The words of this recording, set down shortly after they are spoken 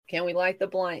Can we light the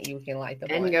blunt? You can light the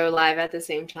blunt. And go live at the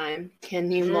same time.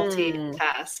 Can you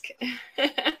multitask?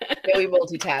 Can we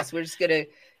multitask? We're just going to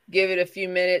give it a few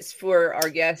minutes for our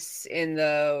guests in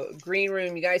the green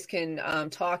room. You guys can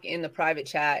talk in the private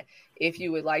chat if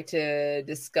you would like to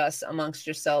discuss amongst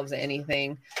yourselves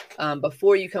anything.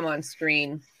 Before you come on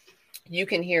screen, you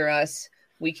can hear us.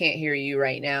 We can't hear you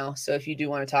right now. So if you do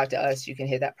want to talk to us, you can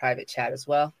hit that private chat as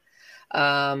well.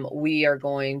 We are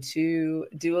going to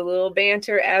do a little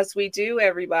banter as we do,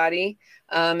 everybody,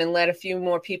 and let a few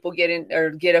more people get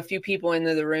a few people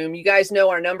into the room. You guys know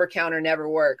our number counter never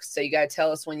works, so you got to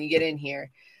tell us when you get in here.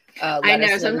 I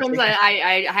know sometimes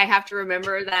I have to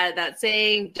remember that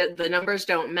saying that the numbers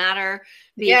don't matter,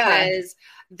 because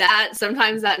that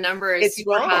sometimes that number is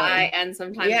super high and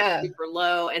sometimes it's super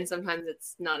low and sometimes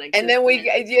it's not existent. And then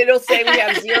it'll say we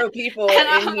have 0 people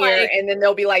in here, and then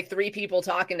there'll be like 3 people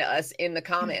talking to us in the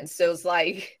comments. So it's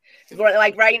like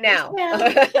right now.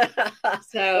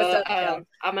 So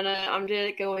I'm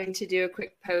going to do a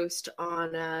quick post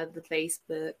on the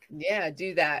Facebook. Yeah,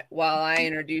 do that while I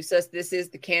introduce us. This is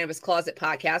the Cannabis Closet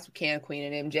Podcast with Can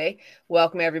Queen and MJ.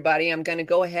 Welcome, everybody. I'm going to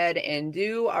go ahead and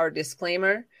do our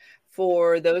disclaimer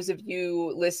for those of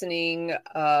you listening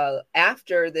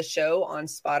after the show on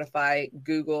Spotify,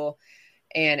 Google,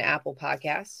 and Apple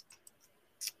Podcasts.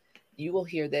 You will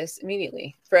hear this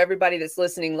immediately. For everybody that's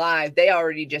listening live, they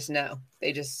already just know.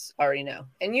 They just already know.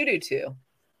 And you do too,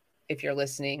 if you're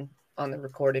listening on the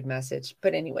recorded message.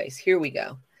 But anyways, here we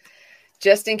go.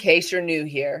 Just in case you're new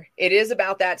here, it is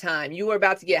about that time. You are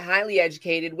about to get highly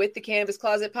educated with the Cannabis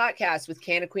Closet Podcast with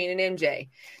Canna Queen and MJ.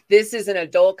 This is an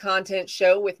adult content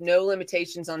show with no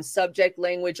limitations on subject,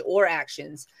 language, or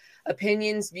actions.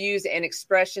 Opinions, views, and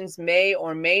expressions may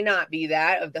or may not be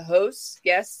that of the hosts,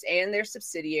 guests, and their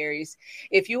subsidiaries.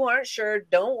 If you aren't sure,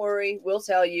 don't worry. We'll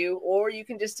tell you, or you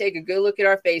can just take a good look at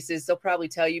our faces. They'll probably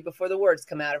tell you before the words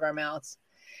come out of our mouths.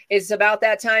 It's about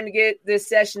that time to get this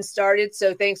session started.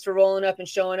 So thanks for rolling up and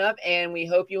showing up. And we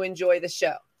hope you enjoy the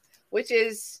show, which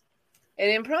is an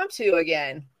impromptu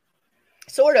again.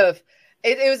 Sort of.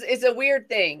 It's a weird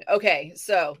thing. Okay,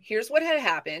 so here's what had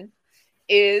happened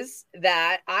is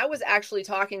that I was actually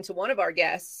talking to one of our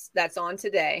guests that's on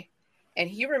today. And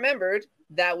he remembered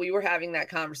that we were having that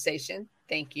conversation.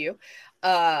 Thank you.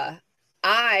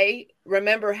 I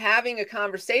remember having a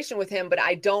conversation with him, but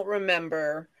I don't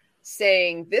remember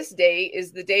saying this day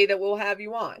is the day that we'll have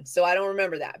you on. So I don't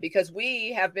remember that because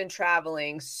we have been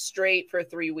traveling straight for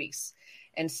 3 weeks.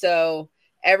 And so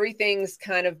everything's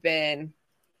kind of been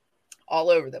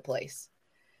all over the place.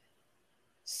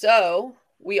 So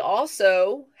we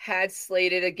also had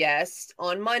slated a guest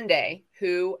on Monday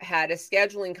who had a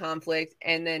scheduling conflict.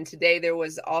 And then today there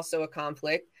was also a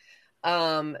conflict.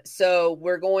 So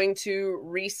we're going to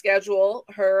reschedule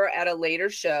her at a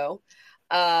later show.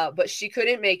 But she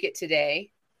couldn't make it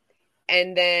today.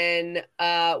 And then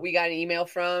we got an email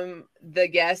from the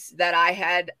guest that I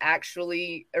had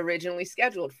actually originally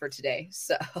scheduled for today.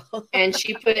 So and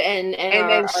she put in and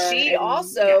then she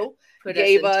also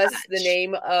gave us the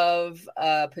name of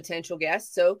a potential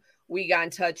guest. So we got in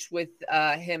touch with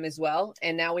him as well.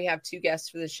 And now we have 2 guests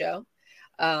for the show.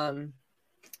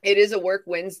 It is a work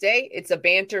Wednesday. It's a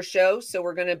banter show. So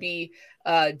we're going to be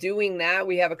doing that.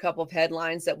 We have a couple of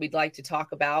headlines that we'd like to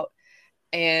talk about.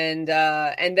 And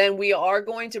then we are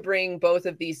going to bring both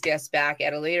of these guests back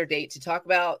at a later date to talk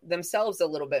about themselves a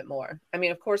little bit more. I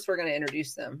mean, of course, we're going to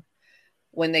introduce them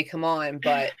when they come on,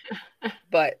 but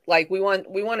like we want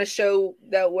to show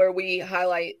that where we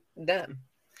highlight them.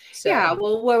 So. Yeah,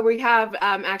 well, where we have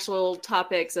actual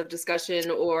topics of discussion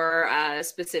or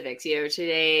specifics,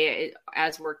 today,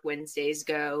 as work Wednesdays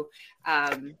go,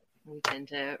 we tend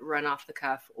to run off the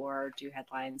cuff or do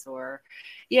headlines or,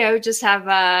 just have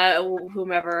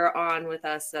whomever on with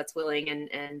us that's willing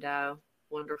and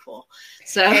wonderful.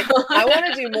 So I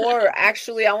want to do more.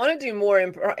 Actually, I want to do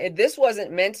more. This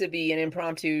wasn't meant to be an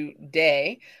impromptu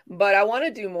day, but I want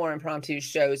to do more impromptu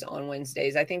shows on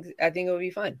Wednesdays. I think it would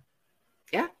be fun.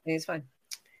 Yeah, I think it's fun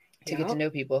to get to know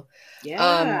people.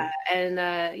 Yeah,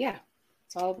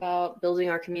 it's all about building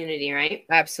our community, right?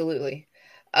 Absolutely.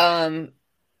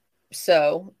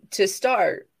 So to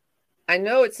start, I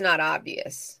know it's not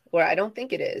obvious, or I don't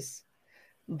think it is,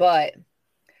 but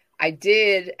I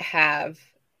did have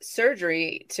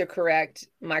surgery to correct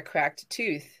my cracked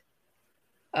tooth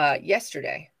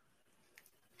yesterday.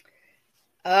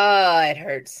 It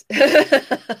hurts.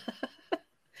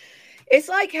 It's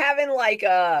like having like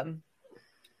a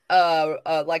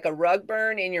rug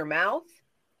burn in your mouth.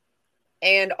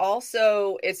 And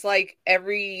also it's like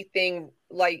everything,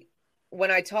 like when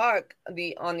I talk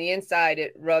on the inside,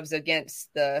 it rubs against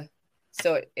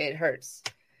so it hurts.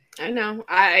 I know.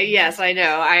 Yes, I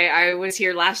know. I was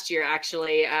here last year,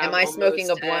 actually. Am I smoking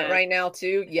a blunt right now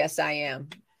too? Yes, I am.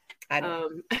 I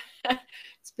don't.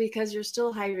 It's because you're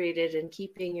still hydrated and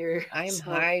keeping your. I am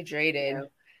hydrated.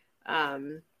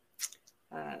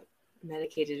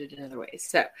 Medicated in other ways.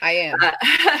 So I am.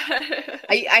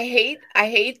 I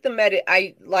hate the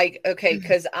I like, okay,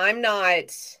 because I'm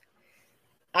not.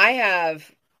 I have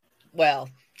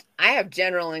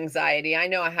general anxiety. I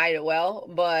know I hide it well,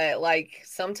 but like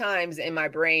sometimes in my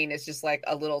brain, it's just like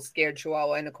a little scared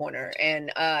chihuahua in a corner.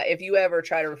 And if you ever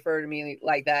try to refer to me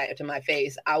like that to my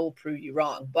face, I will prove you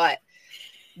wrong. But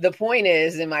the point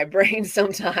is, in my brain,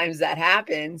 sometimes that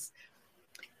happens.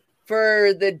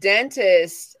 For the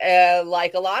dentist,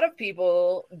 like a lot of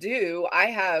people do, I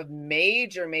have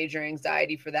major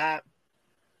anxiety for that.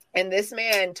 And this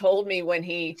man told me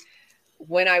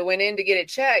when I went in to get it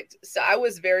checked, so I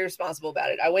was very responsible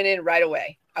about it. I went in right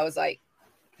away. I was like,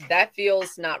 that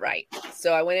feels not right.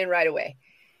 So I went in right away.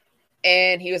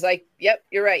 And he was like, yep,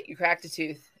 you're right. You cracked a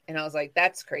tooth. And I was like,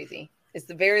 that's crazy. It's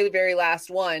the very, very last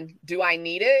one. Do I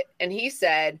need it? And he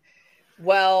said,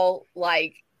 well,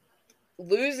 like,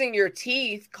 losing your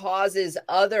teeth causes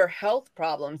other health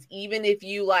problems. Even if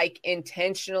you like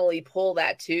intentionally pull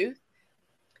that tooth,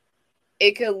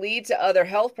 it could lead to other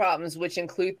health problems, which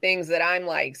include things that I'm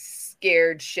like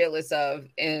scared shitless of,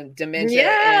 and dementia.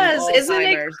 Yes, and isn't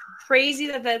it crazy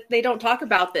that they don't talk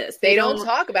about this? They don't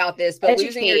talk about this, but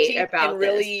losing your teeth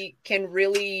can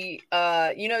really,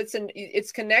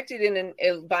 it's connected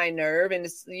by a nerve, and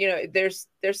it's, there's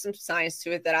some science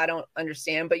to it that I don't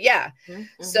understand, but yeah.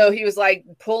 Mm-hmm. So he was like,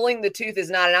 pulling the tooth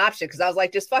is not an option, because I was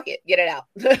like, just fuck it, get it out.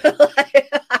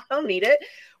 I don't need it.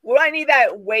 Well, I need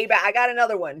that way back. I got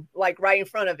another one like right in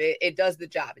front of it. It does the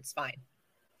job. It's fine.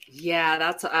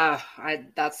 Yeah,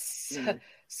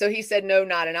 So he said, no,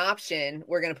 not an option.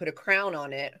 We're going to put a crown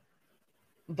on it,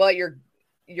 but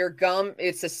your gum,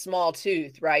 it's a small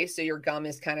tooth, right? So your gum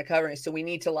is kind of covering. So we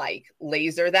need to like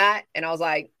laser that. And I was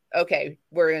like, okay,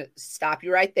 we're going to stop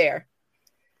you right there.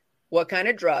 What kind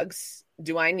of drugs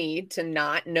do I need to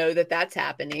not know that that's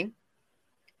happening?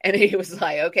 And he was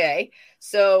like, okay.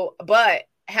 So, but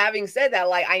having said that,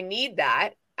 like, I need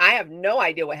that. I have no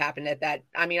idea what happened at that.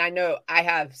 I mean, I know I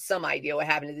have some idea what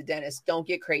happened to the dentist. Don't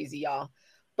get crazy, y'all.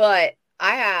 But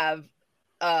I have,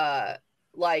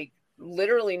 like,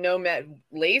 literally no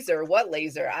laser. What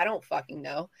laser? I don't fucking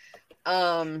know.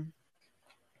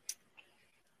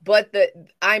 But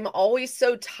I'm always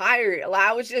so tired.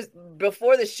 I was just,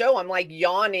 before the show, I'm like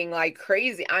yawning like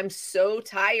crazy. I'm so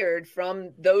tired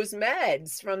from those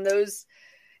meds,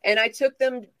 and I took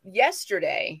them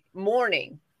yesterday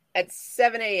morning at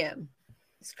 7 a.m.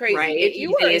 It's crazy. Right. If you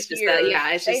were it's here,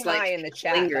 it's just say hi like in the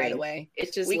chat, lingering. By the way.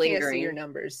 It's just we lingering. Can't see your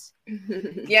numbers.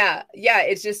 Yeah.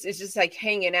 It's just like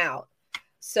hanging out.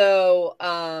 So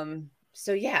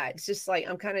yeah, it's just like,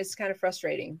 it's kind of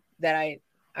frustrating that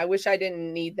I wish I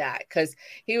didn't need that, because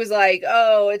he was like,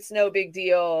 oh, it's no big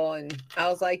deal. And I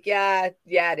was like, yeah,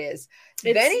 it is.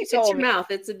 Then he told me, mouth.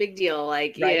 It's a big deal.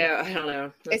 Like, right? Yeah, I don't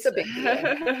know. It's a big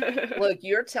deal. Look,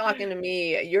 you're talking to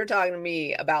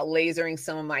me about lasering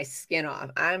some of my skin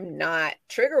off. I'm not,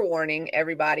 trigger warning,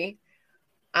 everybody.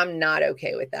 I'm not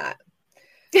okay with that.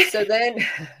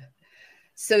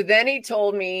 So then he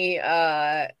told me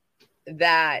that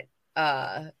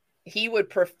he would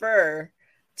prefer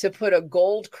to put a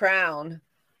gold crown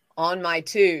on my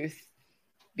tooth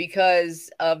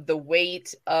because of the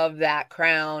weight of that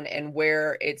crown and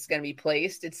where it's going to be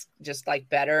placed. It's just like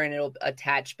better, and it'll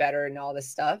attach better and all this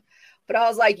stuff. But I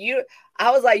was like, you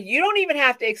don't even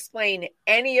have to explain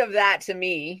any of that to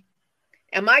me.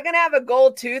 Am I going to have a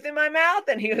gold tooth in my mouth?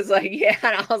 And he was like, yeah.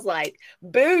 And I was like,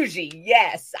 bougie.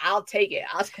 Yes, I'll take it.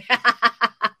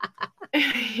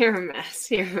 You're a mess.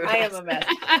 I am a mess.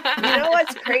 You know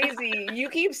what's crazy? You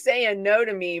keep saying no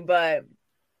to me, but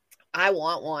I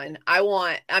want one. I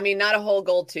mean, not a whole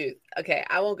gold tooth. Okay,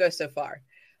 I won't go so far.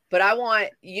 But I want,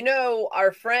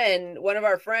 one of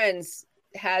our friends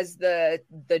has the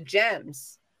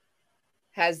gems,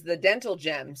 has the dental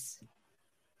gems.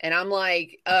 And I'm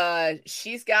like,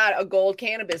 she's got a gold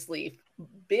cannabis leaf.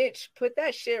 Bitch, put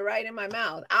that shit right in my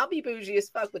mouth. I'll be bougie as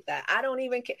fuck with that. I don't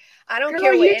even care. I don't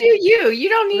care what you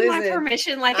don't need my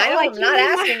permission. Like, I'm not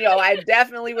asking y'all. I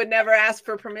definitely would never ask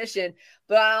for permission.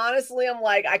 But honestly, I'm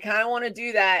like, I kind of want to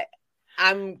do that.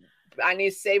 I need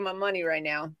to save my money right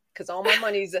now, because all my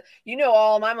money's,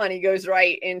 all my money goes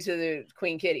right into the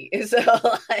Queen Kitty. So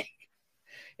like,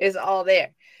 it's all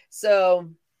there. So,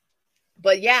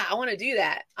 but yeah, I want to do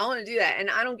that.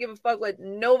 And I don't give a fuck what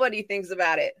nobody thinks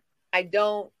about it. I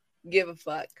don't give a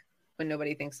fuck when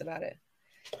nobody thinks about it.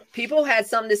 people had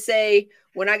something to say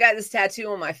when I got this tattoo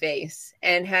on my face,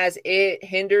 and has it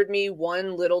hindered me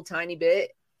one little tiny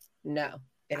bit? No,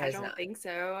 it has not. I don't think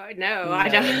so. No, I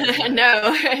don't.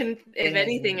 No. And if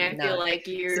anything, I feel like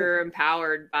you're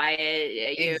empowered by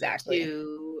it. Exactly.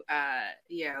 To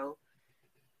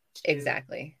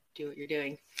exactly. Do what you're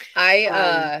doing.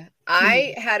 I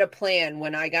had a plan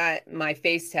when I got my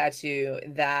face tattoo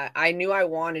that I knew I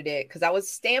wanted it because I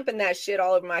was stamping that shit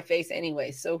all over my face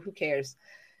anyway. So who cares?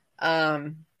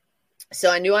 So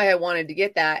I knew I had wanted to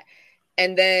get that.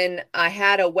 And then I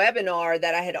had a webinar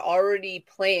that I had already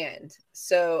planned.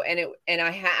 So,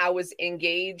 I was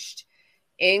engaged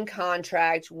in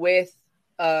contract with,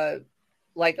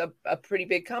 like a pretty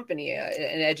big company,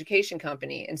 an education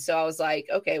company. And so I was like,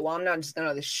 okay, well, I'm not just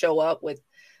going to show up with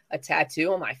a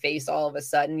tattoo on my face all of a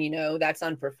sudden, that's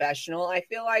unprofessional. I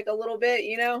feel like a little bit,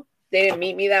 they didn't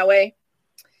meet me that way.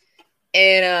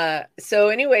 And so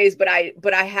anyways, but I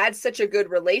had such a good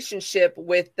relationship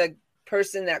with the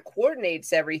person that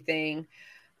coordinates everything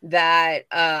that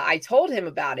I told him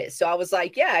about it. So I was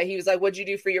like, yeah, he was like, what'd you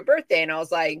do for your birthday? And I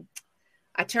was like,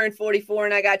 I turned 44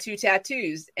 and I got 2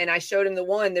 tattoos. And I showed him the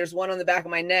one. There's one on the back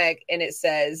of my neck, and it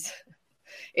says,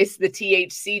 it's the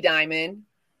THC diamond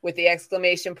with the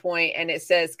exclamation point, and it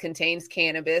says contains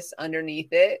cannabis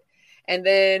underneath it. And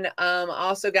then I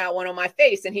also got one on my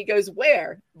face, and he goes,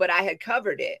 where? But I had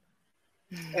covered it.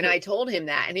 And I told him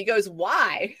that, and he goes,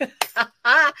 why?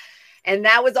 And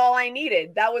that was all I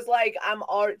needed. That was like,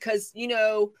 because,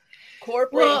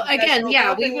 corporate. Well, again,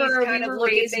 yeah, we were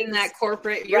raised in that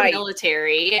corporate,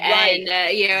 military, and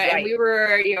and we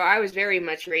were, I was very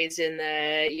much raised in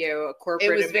the, corporate.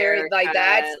 It was America, very like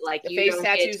that. Like the you face don't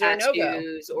tattoos get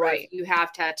tattoos, are no-go. Or if you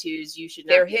have tattoos, you should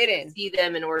not They're hidden. See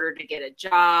them in order to get a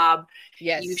job.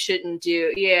 Yes, you shouldn't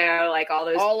do, like all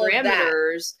those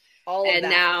parameters. And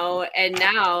now,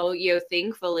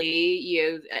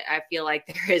 thankfully, I feel like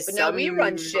there is. But now we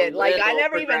run shit. Like I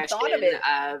never even thought of it.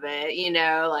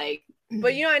 Like.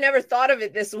 But I never thought of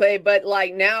it this way. But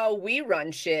like now we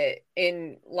run shit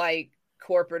in like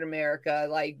corporate America.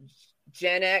 Like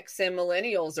Gen X and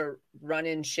millennials are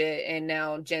running shit, and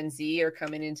now Gen Z are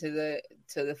coming into the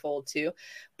fold too.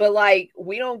 But like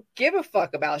we don't give a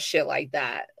fuck about shit like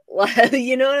that.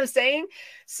 You know what I'm saying?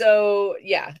 So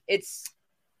yeah, it's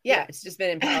just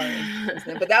been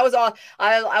empowering. But that was all.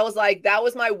 I was like, that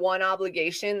was my one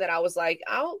obligation that I was like,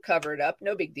 I'll cover it up.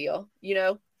 No big deal.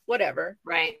 Whatever.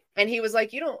 Right. And he was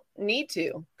like, you don't need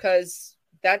to, because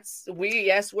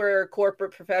we're a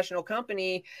corporate professional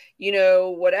company,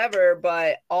 whatever.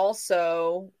 But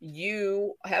also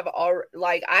you have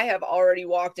I have already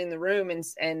walked in the room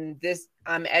and this,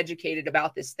 I'm educated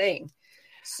about this thing.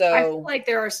 So I feel like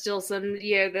there are still some,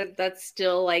 that's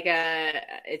still like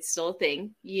it's still a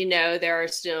thing, there are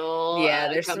still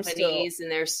there's companies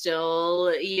and there's still,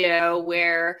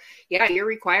 where, you're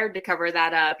required to cover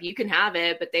that up. You can have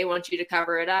it, but they want you to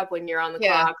cover it up when you're on the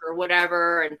clock or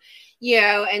whatever. And,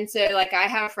 and so like I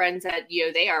have friends that,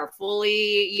 they are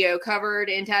fully, covered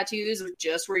in tattoos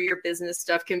just where your business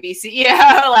stuff can be seen,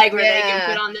 like where they can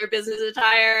put on their business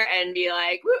attire and be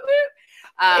like, woo woo.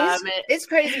 It's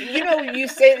crazy. You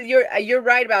say you're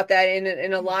right about that.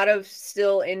 In a lot of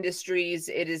still industries,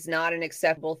 it is not an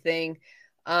acceptable thing.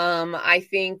 I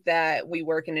think that we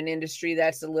work in an industry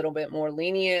that's a little bit more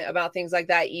lenient about things like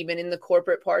that, even in the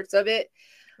corporate parts of it.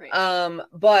 Right.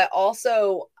 But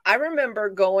also I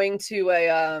remember going to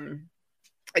a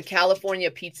California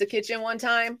pizza kitchen one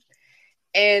time,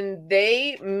 and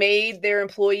they made their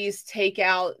employees take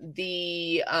out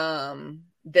the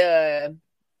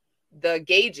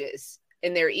gauges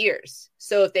in their ears.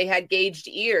 So if they had gauged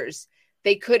ears,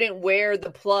 they couldn't wear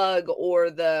the plug or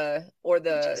the Which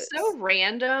is so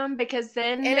random, because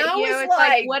then it's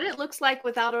like what it looks like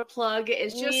without a plug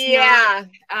is just not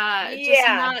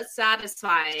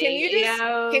satisfying. Can you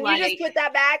just put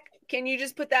that back? Can you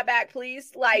just put that back,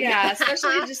 please?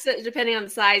 Especially just depending on the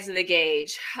size of the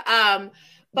gauge. But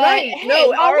right.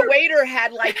 No, our waiter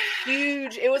had like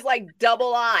huge, it was like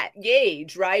double aught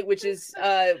gauge, right? Which is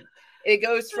it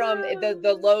goes from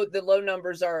the low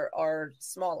numbers are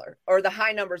smaller, or the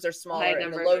high numbers are smaller,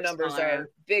 and the low numbers are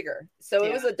bigger. So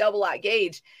it was a double aught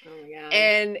gauge. Oh my God.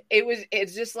 And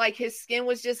it's just like his skin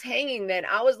was just hanging. Then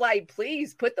I was like,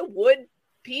 please put the wood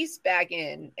piece back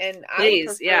in, and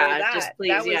please, just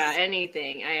please,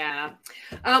 anything.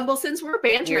 Well, since we're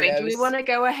bantering, do we want to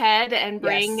go ahead and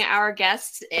bring our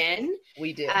guests in?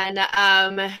 We do. And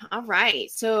all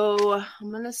right, so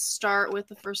I'm gonna start with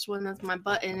the first one. That's my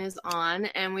button is on,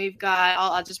 and we've got.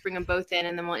 I'll just bring them both in,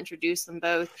 and then we'll introduce them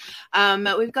both.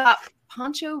 We've got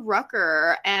Pancho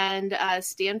Rucker and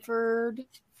Stanford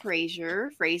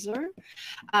Fraser.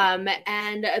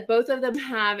 And both of them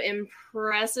have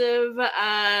impressive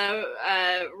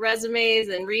resumes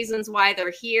and reasons why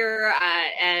they're here.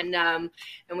 And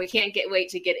we can't wait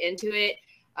to get into it.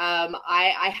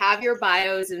 I have your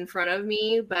bios in front of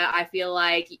me, but I feel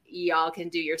like y'all can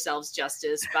do yourselves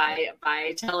justice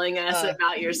by telling us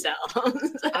about yourselves.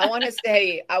 I want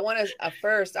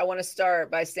to start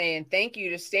by saying thank you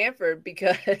to Stanford,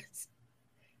 because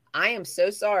I am so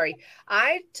sorry.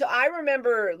 I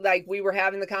remember, like, we were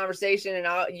having the conversation and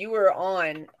you were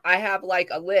on. I have like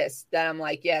a list that I'm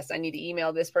like, yes, I need to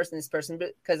email this person,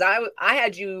 because I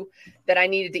had you that I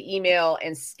needed to email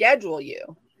and schedule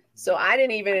you. So I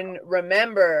didn't even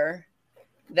remember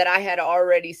that I had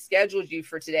already scheduled you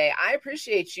for today. I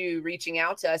appreciate you reaching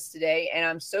out to us today, and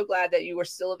I'm so glad that you were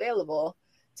still available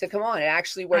to come on. It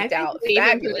actually worked out we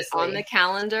fabulously. Even put it on the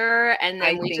calendar, and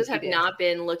then we just have not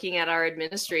been looking at our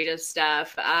administrative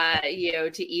stuff,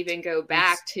 to even go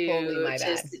back to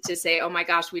say, oh my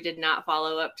gosh, we did not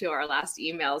follow up to our last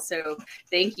email. So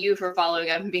thank you for following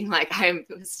up and being like, I'm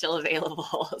still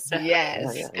available. So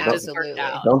yes, absolutely.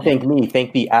 Don't thank me.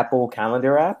 Thank the Apple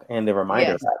Calendar app and the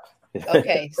Reminder app.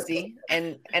 Okay, see,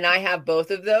 and I have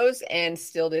both of those, and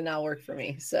still did not work for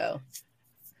me. So.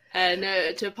 And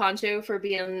to Pancho for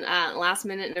being last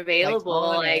minute and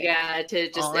available, to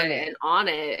just on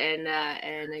it.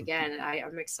 And again,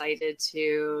 I'm excited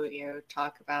to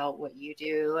talk about what you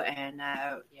do and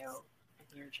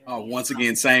your journey. Once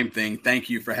again, same thing. Thank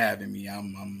you for having me.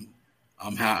 I'm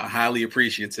highly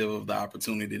appreciative of the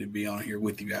opportunity to be on here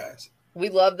with you guys. We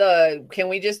love can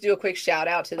we just do a quick shout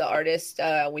out to the artist?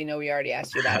 We know we already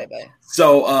asked you about it, but.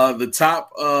 So the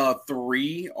top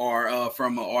three are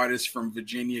from an artist from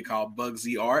Virginia called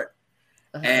Bugsy Art.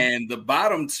 And the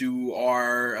bottom two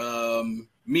are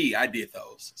me. I did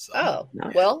those. So. Oh,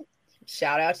 well,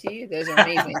 shout out to you. Those are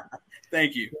amazing.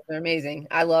 Thank you. They're amazing.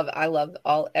 I love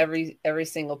every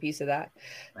single piece of that.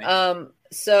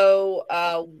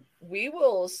 So we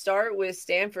will start with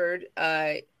Stanford.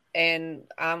 And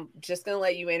I'm just going to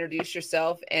let you introduce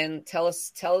yourself and tell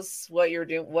us what you're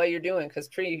doing, because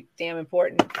pretty damn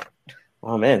important.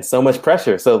 Oh man, so much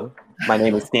pressure. So my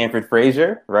name is Stanford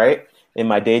Fraser, right? In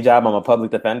my day job, I'm a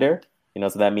public defender.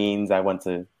 So that means I went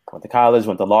to college,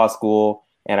 went to law school,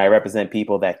 and I represent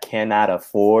people that cannot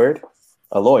afford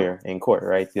a lawyer in court,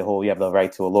 right? You have the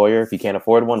right to a lawyer. If you can't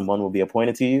afford one will be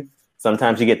appointed to you.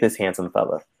 Sometimes you get this handsome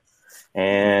fella.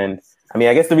 And I mean,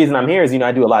 I guess the reason I'm here is,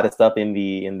 I do a lot of stuff in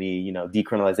the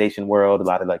decriminalization world, a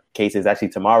lot of like cases. Actually,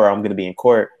 tomorrow I'm going to be in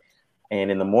court.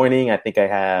 And in the morning, I think I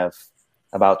have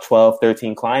about 12,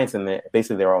 13 clients, and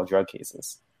basically they're all drug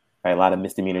cases, right? A lot of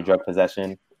misdemeanor drug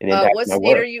possession.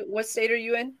 What state are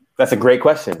you in? That's a great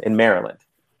question. In Maryland.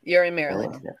 You're in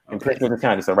Maryland. In Prince George's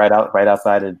County. So right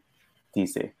outside of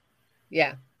DC.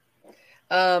 Yeah.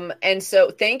 And so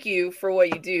thank you for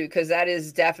what you do, because that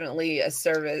is definitely a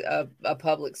service, a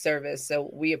public service. So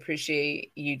we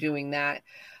appreciate you doing that.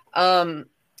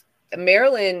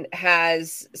 Maryland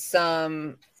has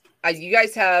some, you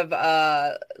guys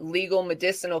have legal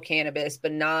medicinal cannabis,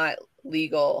 but not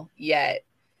legal yet.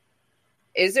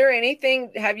 Is there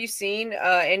anything, have you seen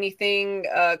anything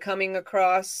coming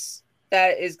across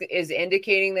that is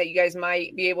indicating that you guys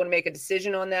might be able to make a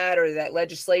decision on that, or that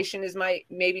legislation is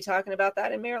maybe talking about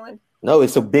that in Maryland? No,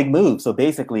 it's a big move. So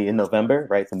basically in November,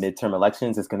 right, the midterm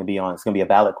elections, it's going to be a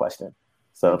ballot question.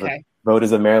 So the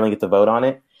voters of Maryland get to vote on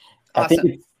it. Awesome. I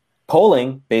think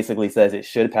polling basically says it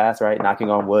should pass, right? Knocking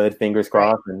on wood, fingers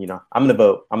crossed. Right. And, I'm going to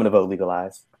vote. I'm going to vote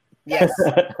legalize. Yes.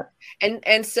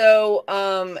 and so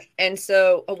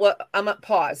what, I'm gonna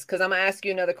pause because I'm gonna ask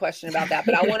you another question about that,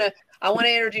 but I want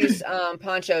to introduce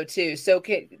Pancho too. So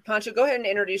Pancho, go ahead and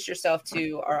introduce yourself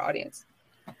to our audience.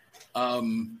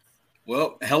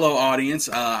 Well, hello audience.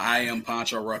 I am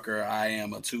Pancho Rucker. I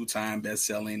am a 2-time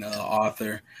best-selling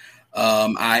author.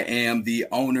 I am the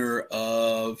owner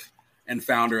of and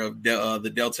founder of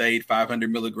the Delta 8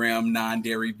 500 milligram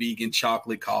non-dairy vegan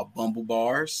chocolate called Bumble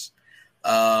Bars.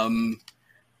 And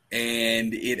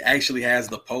it actually has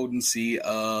the potency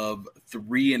of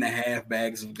 3.5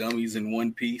 bags of gummies in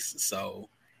one piece. So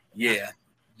yeah,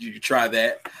 you try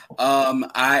that.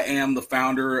 I am the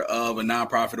founder of a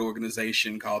nonprofit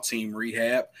organization called Team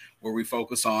Rehab, where we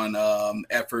focus on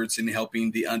efforts in helping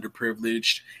the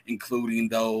underprivileged, including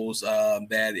those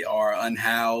that are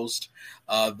unhoused,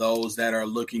 those that are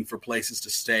looking for places to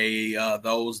stay,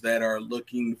 those that are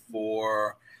looking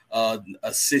for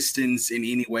assistance in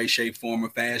any way, shape, form, or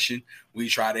fashion. We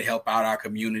try to help out our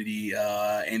community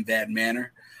in that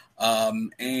manner.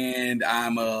 And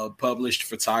I'm a published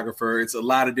photographer. It's a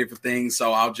lot of different things.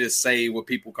 So I'll just say what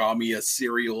people call me, a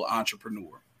serial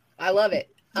entrepreneur. I love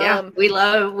it. Yeah, we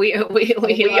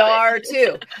are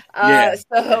too.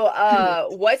 So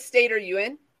what state are you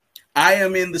in? I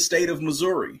am in the state of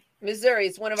Missouri. Missouri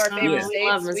is one of our favorite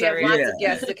states. We have lots of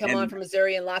guests that come on from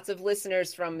Missouri and lots of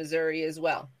listeners from Missouri as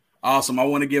well. Awesome. I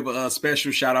want to give a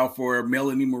special shout out for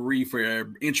Melanie Marie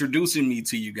for introducing me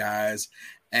to you guys.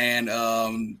 And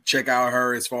check out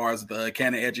her as far as the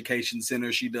Canna Education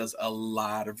Center. She does a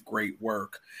lot of great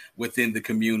work within the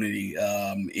community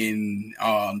in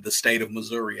the state of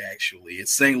Missouri, actually.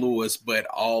 It's St. Louis, but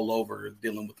all over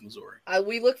dealing with Missouri.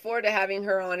 We look forward to having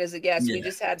her on as a guest. We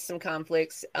just had some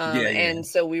conflicts. And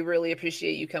so we really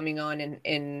appreciate you coming on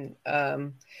in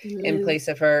place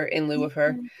of her, in lieu of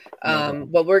her.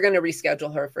 But we're going to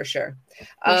reschedule her for sure.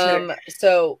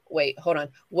 So wait, hold on.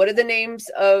 What are the names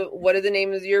of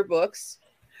your books?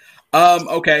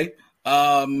 Okay.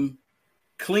 Clean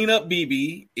Up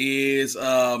BB is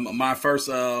my first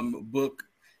book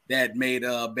that made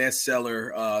a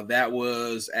bestseller. That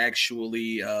was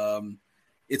actually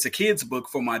it's a kid's book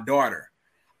for my daughter.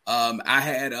 I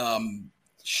had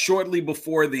shortly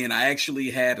before then, I actually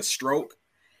had a stroke,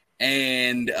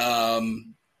 and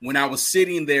when I was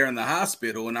sitting there in the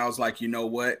hospital, and I was like, you know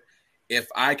what? If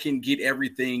I can get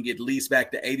everything at least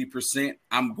back to 80%,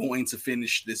 I'm going to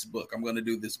finish this book. I'm going to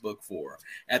do this book for her.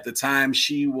 At the time,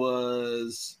 she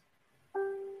was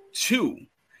 2.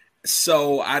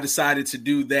 So I decided to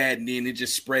do that, and then it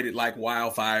just spread it like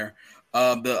wildfire.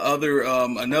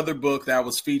 Another book that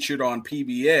was featured on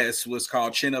PBS was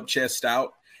called Chin Up, Chest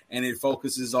Out, and it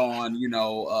focuses on,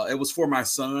 it was for my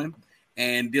son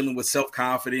and dealing with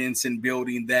self-confidence and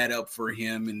building that up for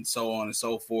him and so on and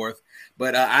so forth.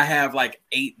 But I have like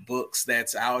 8 books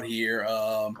that's out here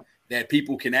that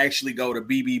people can actually go to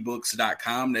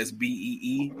beebooks.com. That's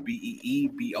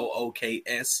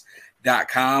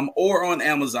BEEBOOKS.com, or on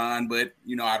Amazon. But,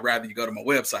 I'd rather you go to my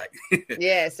website.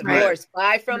 Yes, of course.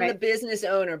 Buy from the business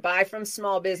owner. Buy from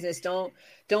small business. Don't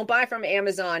buy from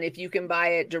Amazon if you can buy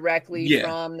it directly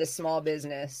from the small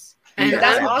business. And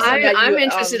that's awesome. I'm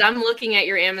interested. I'm looking at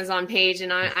your Amazon page,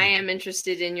 and I am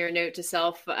interested in your Note to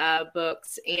Self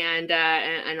books, and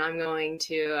I'm going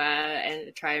to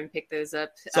and try and pick those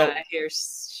up here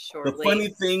shortly. The funny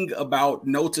thing about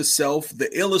Note to Self, the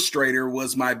illustrator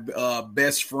was my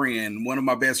best friend, one of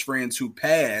my best friends who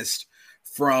passed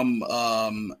from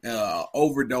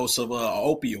overdose of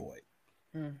opioid,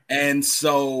 and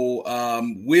so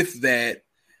with that.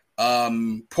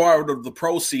 Part of the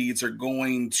proceeds are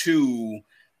going to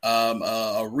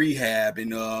a rehab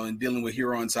and dealing with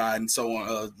Hero Inside and so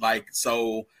on.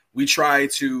 So we try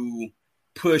to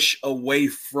push away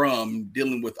from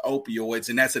dealing with opioids.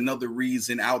 And that's another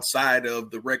reason outside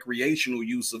of the recreational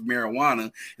use of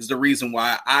marijuana is the reason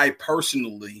why I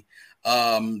personally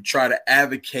try to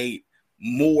advocate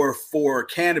more for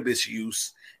cannabis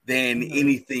use than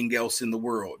anything else in the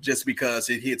world, just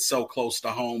because it hits so close to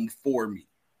home for me.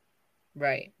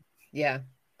 Right. Yeah.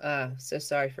 So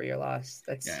sorry for your loss.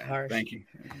 That's hard. Thank you.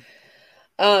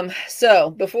 So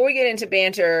before we get into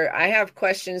banter, I have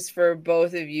questions for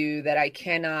both of you that I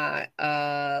cannot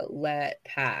let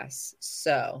pass.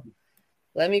 So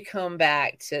let me come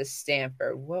back to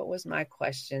Stanford. What was my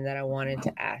question that I wanted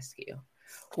to ask you?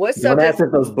 You want to ask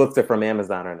if those books are from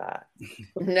Amazon or not?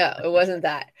 No, it wasn't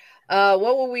that.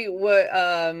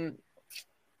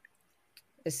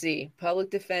 Let's see. Public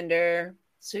defender.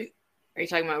 So are you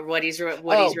talking about what he's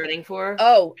running for?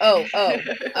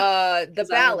 The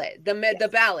ballot,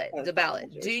 the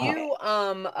ballot. Do you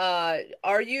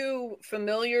are you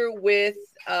familiar with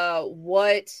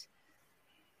what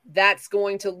that's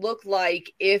going to look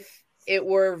like if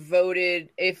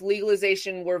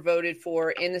legalization were voted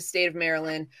for in the state of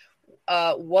Maryland?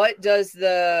 What does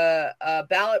the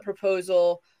ballot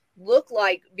proposal look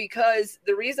like? Because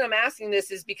the reason I'm asking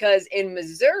this is because in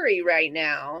Missouri right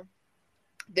now,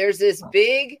 there's this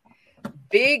big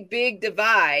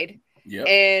divide,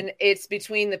 and it's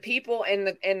between the people and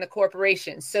the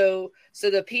corporations. So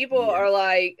the people are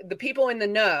like, the people in the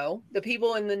know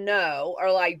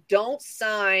are like, don't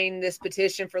sign this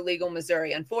petition for legal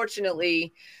Missouri.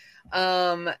 Unfortunately,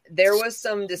 there was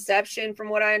some deception from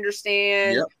what I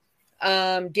understand,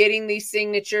 getting these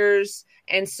signatures.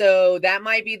 And so that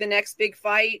might be the next big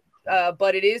fight.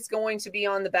 But it is going to be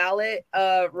on the ballot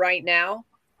right now.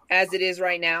 As it is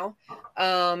right now.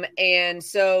 And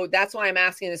so that's why I'm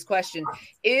asking this question.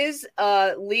 Is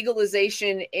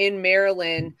legalization in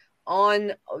Maryland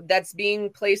that's being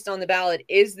placed on the ballot,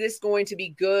 is this going to be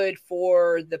good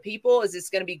for the people? Is this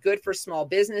going to be good for small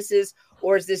businesses?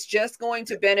 Or is this just going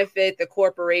to benefit the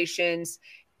corporations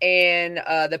and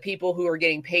the people who are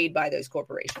getting paid by those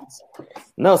corporations?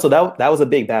 No, so that was a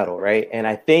big battle, right? And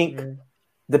I think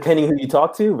depending who you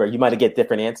talk to, right, you might get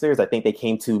different answers. I think they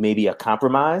came to maybe a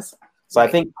compromise. So I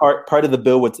think part of the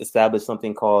bill would establish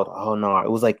something called,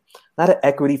 it was like not an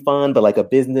equity fund, but like a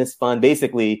business fund.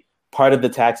 Basically, part of the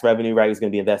tax revenue, right, is going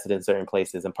to be invested in certain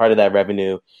places. And part of that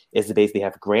revenue is to basically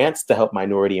have grants to help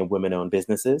minority and women-owned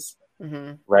businesses,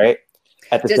 right?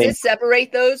 Does it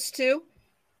separate those two?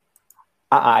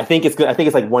 I think it's good. I think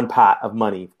it's like one pot of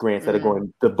money, grants that are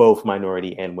going to both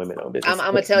minority and women-owned businesses.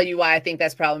 I'm gonna tell you why I think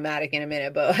that's problematic in a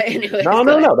minute, but anyways, no.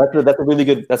 That's a really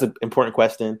good. That's an important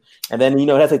question. And then it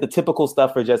has like the typical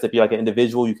stuff for just if you're like an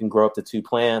individual, you can grow up to 2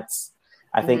 plants.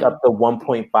 I think up to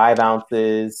 1.5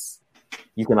 ounces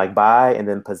you can like buy, and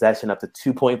then possession up to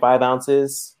 2.5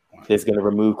 ounces is going to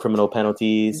remove criminal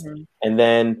penalties. And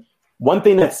then one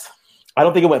thing I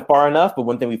don't think it went far enough, but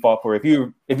one thing we fought for, if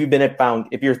you're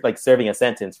like serving a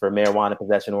sentence for marijuana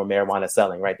possession or marijuana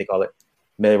selling, right? They call it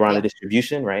marijuana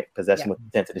distribution, right? Possession with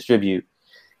intent to distribute.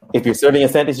 If you're serving a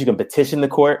sentence, you can petition the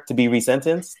court to be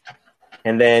resentenced.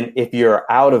 And then if you're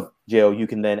out of jail, you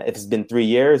can then, if it's been 3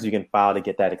 years, you can file to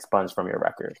get that expunged from your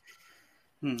record.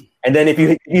 And then if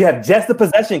you have just the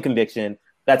possession conviction,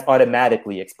 that's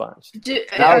automatically expunged.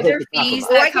 Are there fees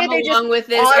that come along with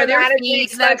this? Are there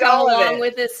fees that come along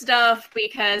with this stuff?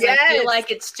 Because I feel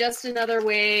like it's just another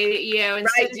way,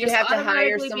 right? You have to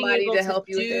hire somebody to help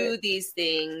you do these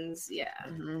things. Yeah.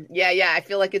 Yeah. I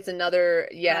feel like it's another,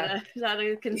 not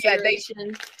a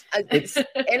consideration.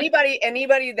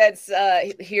 Anybody that's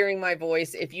hearing my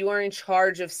voice, if you are in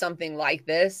charge of something like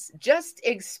this, just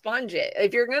expunge it.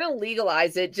 If you're going to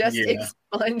legalize it, just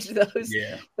expunge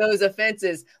those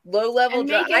offenses. Low level,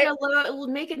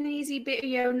 make it an easy,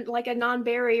 like a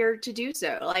non-barrier to do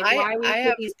so. Like why we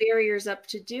put these barriers up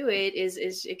to do it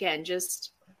is again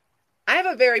just. I have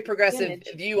a very progressive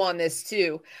view on this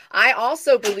too. I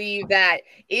also believe that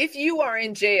if you are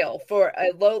in jail for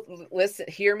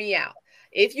hear me out.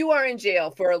 If you are in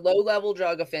jail for a low-level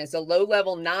drug offense, a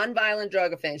low-level non-violent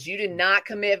drug offense, you did not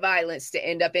commit violence to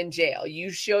end up in jail.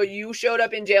 You showed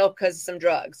up in jail because of some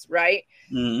drugs, right?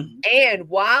 And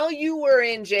while you were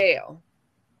in jail,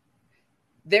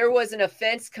 there was an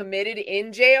offense committed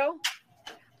in jail.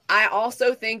 I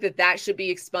also think that should be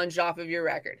expunged off of your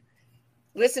record.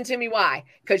 Listen to me, why?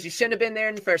 Because you shouldn't have been there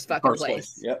in the first fucking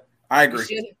place. Yep, I agree.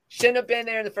 Shouldn't have been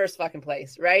there in the first fucking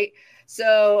place, right?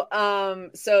 So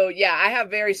I have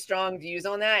very strong views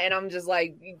on that, and I'm just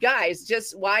like, guys,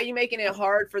 just why are you making it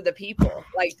hard for the people?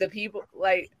 Like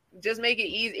just make it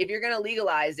easy. If you're gonna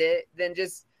legalize it, then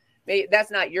that's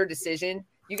not your decision.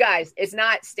 You guys, it's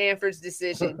not Stanford's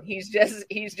decision. He's just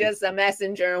a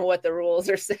messenger in what the rules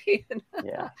are saying.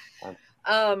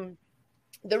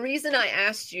 The reason I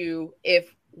asked you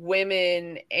if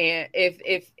women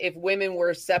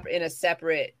were separate in a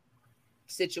separate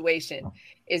situation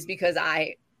is because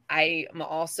I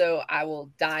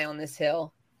will die on this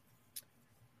hill.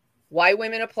 White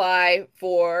women apply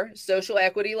for social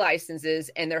equity licenses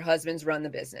and their husbands run the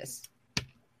business.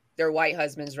 Their white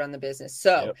husbands run the business.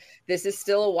 So this is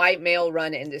still a white male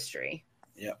run industry.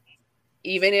 Yep.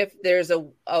 Even if there's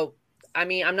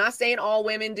I'm not saying all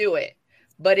women do it,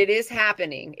 but it is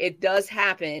happening. It does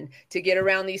happen to get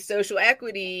around these social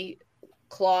equity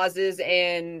clauses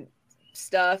and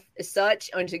stuff as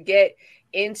such, and to get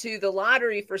into the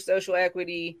lottery for social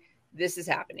equity. This is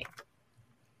happening.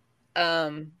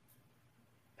 What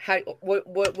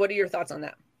are your thoughts on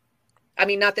that? I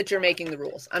mean, not that you're making the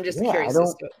rules. I'm just curious. I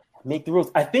don't make the rules.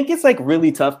 I think it's like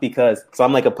really tough because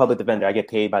I'm like a public defender. I get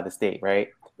paid by the state, right?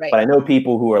 But I know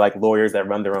people who are like lawyers that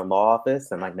run their own law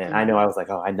office. And like, man, I know I was like,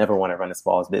 I never want to run a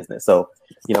small business. So,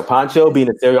 Pancho being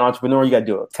a serial entrepreneur, you got to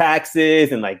do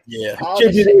taxes and like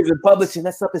contributors and publishing.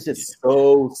 That stuff is just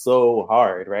so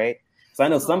hard, right? So I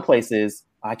know some places,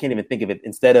 I can't even think of it.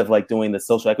 Instead of like doing the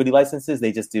social equity licenses,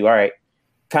 they just do, all right,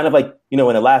 kind of like, in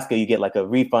Alaska, you get like a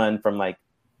refund from like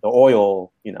the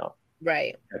oil,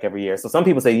 right, like every year. So some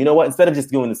people say, you know what, instead of just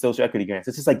doing the social equity grants,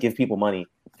 it's just like give people money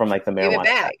from like the marijuana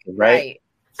taxes, right?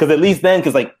 Because at least then,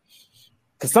 because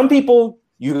some people,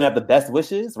 you can have the best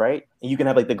wishes, right? And you can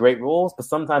have like the great rules, but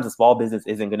sometimes a small business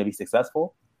isn't going to be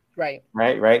successful. Right.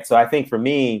 So I think for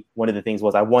me, one of the things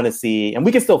was I want to see, and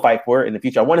we can still fight for it in the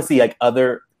future. I want to see like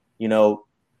other,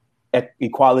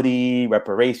 equality,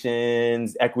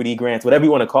 reparations, equity grants, whatever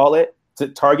you want to call it,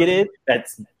 targeted.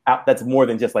 That's more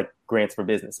than just like grants for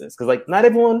businesses. Because like not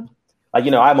everyone, like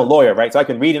I'm a lawyer, right? So I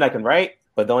can read and I can write,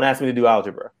 but don't ask me to do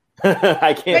algebra.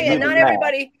 I can't. Right, and not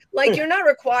everybody, like you're not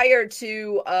required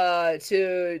to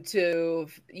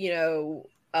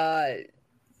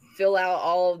fill out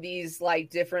all of these like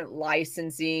different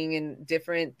licensing and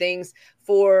different things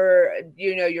for,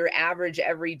 you know, your average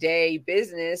everyday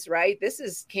business, right? This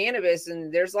is cannabis,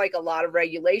 and there's like a lot of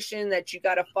regulation that you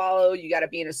got to follow. You got to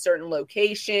be in a certain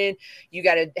location. You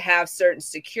got to have certain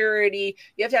security.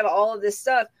 You have to have all of this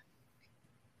stuff.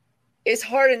 It's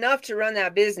hard enough to run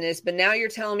that business, but now you're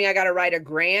telling me I got to write a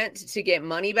grant to get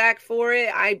money back for it.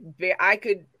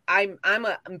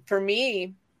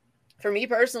 For me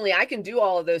personally, I can do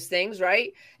all of those things,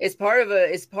 right? It's part of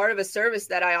a service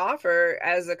that I offer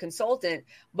as a consultant,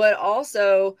 but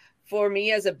also for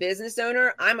me as a business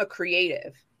owner, I'm a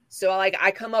creative. So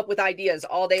I come up with ideas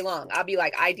all day long. I'll be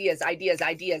like, ideas.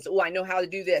 Oh, I know how to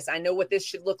do this. I know what this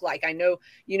should look like. I know,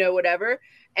 you know, whatever.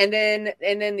 And then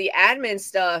the admin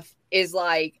stuff is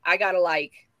like, I got to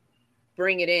like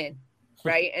bring it in.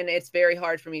 Right. And it's very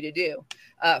hard for me to do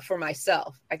for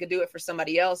myself. I could do it for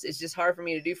somebody else. It's just hard for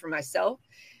me to do for myself.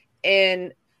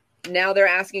 And now they're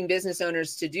asking business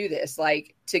owners to do this,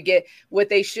 like to get what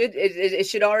they should. It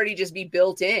should already just be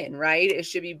built in. Right. It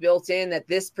should be built in that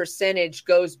this percentage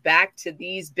goes back to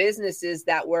these businesses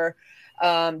that were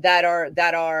that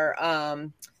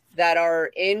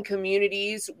are in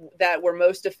communities that were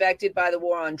most affected by the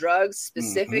war on drugs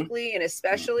specifically and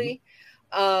especially.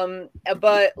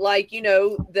 But like, you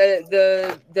know,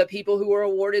 the people who were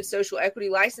awarded social equity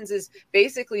licenses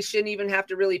basically shouldn't even have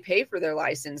to really pay for their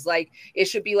license. Like it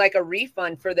should be like a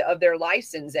refund of their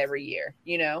license every year,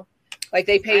 you know, like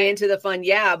they pay into the fund.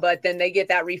 Yeah. But then they get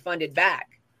that refunded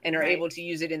back and are able to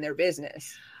use it in their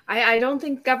business. I don't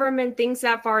think government thinks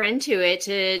that far into it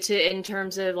to in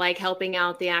terms of like helping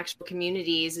out the actual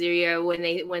communities, you know, when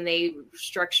they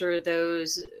structure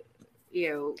those, you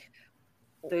know,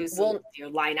 those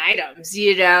line items,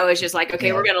 you know, it's just like,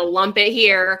 okay, we're going to lump it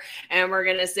here and we're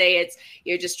going to say it's,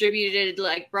 you know, distributed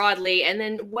like broadly. And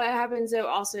then what happens though,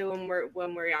 also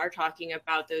when we are talking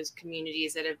about those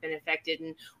communities that have been affected,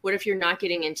 and what if you're not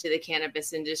getting into the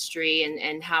cannabis industry,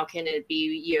 and how can it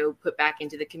be, you know, put back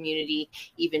into the community,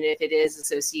 even if it is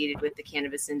associated with the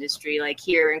cannabis industry? Like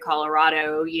here in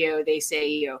Colorado, you know, they say,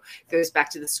 you know, goes back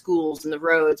to the schools and the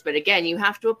roads. But again, you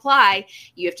have to apply,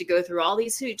 you have to go through all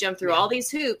these hoops, jump through all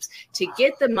these hoops to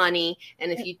get the money,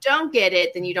 and if you don't get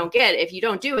it, then you don't get it. If you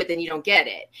don't do it, then you don't get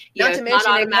it. You know, to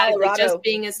mention not automatically Colorado, just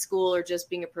being a school or just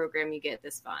being a program, you get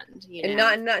this fund. You know?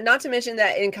 And not to mention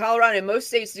that in Colorado, and most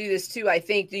states do this too. I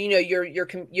think, you know, your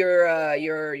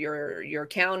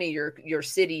county, your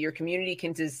city, your community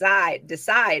can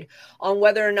decide on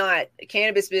whether or not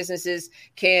cannabis businesses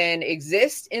can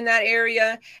exist in that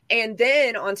area. And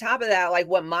then on top of that, like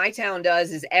what my town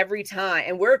does is every time,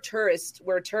 and we're a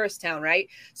tourist town, right?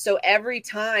 So every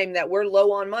time that we're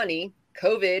low on money,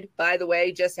 COVID, by the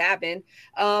way, just happened,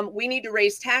 we need to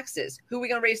raise taxes. Who are we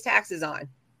going to raise taxes on?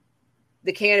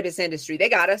 The cannabis industry. They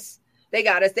got us.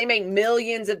 They make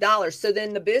millions of dollars. So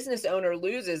then the business owner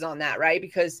loses on that, right?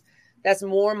 Because that's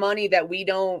more money that we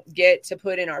don't get to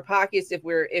put in our pockets if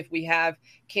we have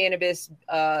cannabis,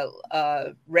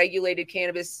 regulated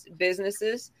cannabis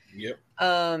businesses. Yep.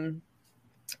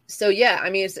 So yeah, I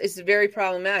mean, it's very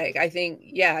problematic. I think,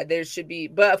 yeah, there should be,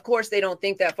 but of course they don't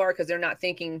think that far because they're not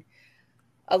thinking.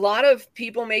 A lot of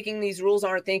people making these rules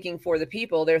aren't thinking for the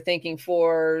people; they're thinking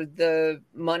for the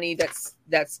money that's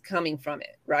coming from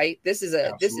it. Right? This is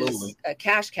a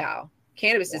cash cow.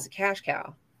 Cannabis is a cash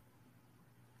cow.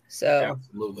 So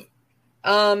absolutely.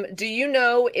 Do you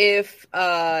know if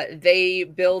they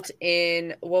built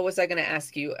in, what was I going to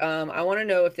ask you? I want to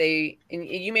know if they, and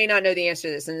you may not know the answer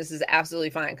to this, and this is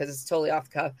absolutely fine because it's totally off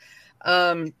the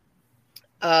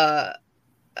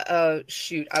cuff.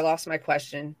 Shoot, I lost my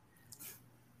question.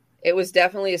 It was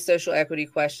definitely a social equity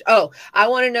question. Oh, I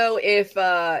want to know if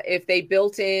they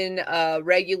built in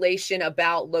regulation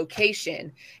about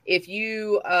location. If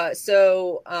you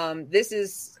this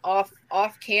is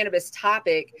off cannabis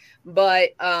topic,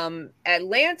 but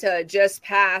Atlanta just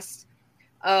passed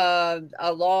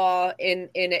a law in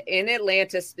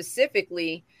Atlanta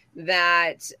specifically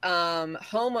that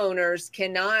homeowners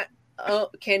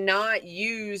cannot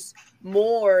use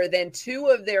more than 2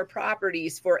 of their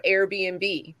properties for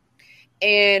Airbnb.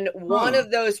 And one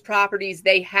of those properties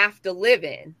they have to live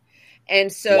in.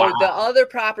 And so the other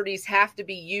properties have to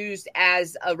be used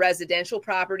as a residential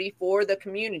property for the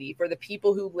community, for the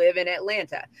people who live in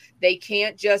Atlanta. They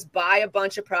can't just buy a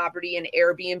bunch of property and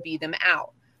Airbnb them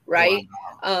out, right?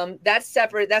 Wow. That's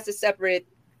separate. That's a separate,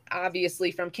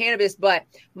 obviously, from cannabis. But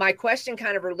my question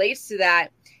kind of relates to that.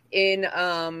 In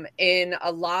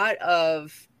a lot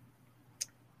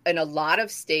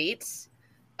of states,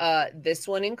 this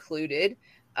one included,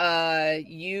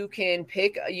 you can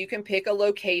pick a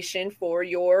location for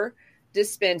your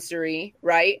dispensary,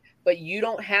 right? But you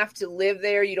don't have to live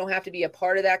there. You don't have to be a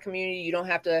part of that community. You don't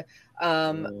have to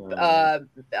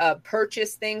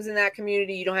purchase things in that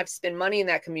community. You don't have to spend money in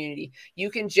that community.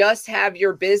 You can just have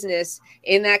your business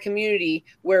in that community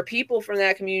where people from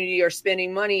that community are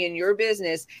spending money in your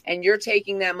business, and you're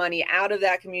taking that money out of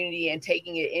that community and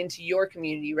taking it into your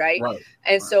community, right?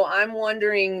 And so I'm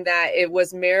wondering that it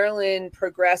was Maryland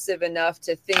progressive enough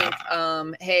to think,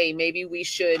 hey, maybe we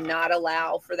should not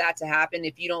allow for that to happen.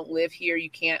 If you don't live here,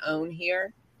 you can't own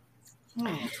here.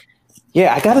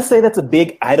 Yeah, I gotta say that's a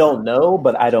big I don't know,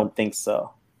 but I don't think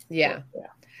so. Yeah.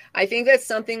 I think that's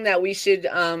something that we should,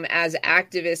 as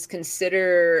activists,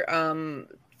 consider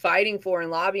fighting for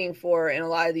and lobbying for in a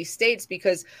lot of these states,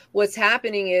 because what's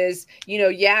happening is,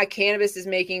 cannabis is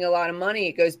making a lot of money.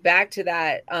 It goes back to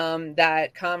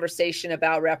that conversation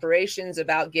about reparations,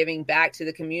 about giving back to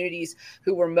the communities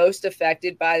who were most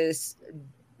affected by this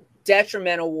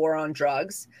detrimental war on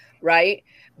drugs, right?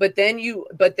 But then you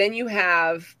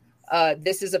have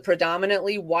this is a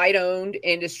predominantly white-owned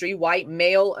industry, white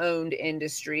male-owned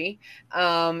industry.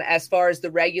 As far as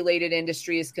the regulated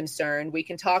industry is concerned, we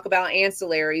can talk about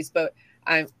ancillaries, but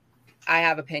I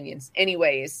have opinions,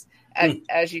 anyways,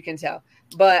 as you can tell.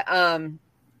 But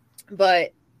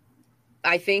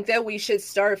I think that we should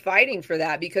start fighting for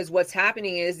that, because what's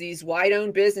happening is these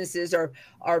white-owned businesses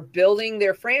are building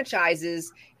their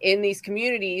franchises in these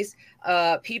communities.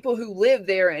 People who live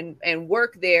there and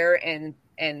work there and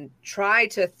try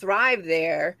to thrive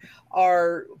there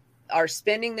are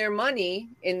spending their money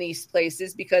in these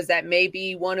places because that may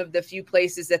be one of the few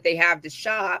places that they have to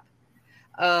shop.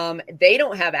 They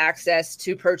don't have access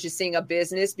to purchasing a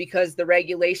business because the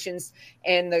regulations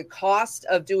and the cost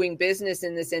of doing business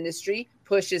in this industry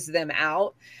pushes them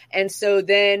out. And so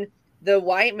then the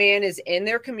white man is in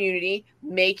their community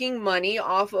making money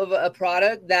off of a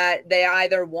product that they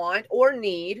either want or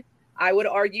need. I would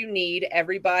argue need.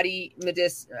 Everybody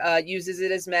uses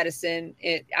it as medicine.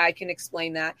 I can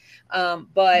explain that.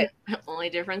 But only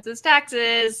difference is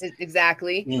taxes.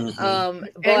 Exactly. And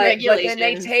But then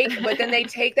they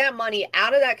take that money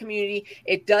out of that community.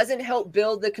 It doesn't help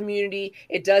build the community.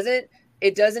 It doesn't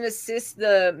assist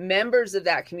the members of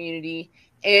that community.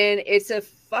 And it's a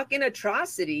fucking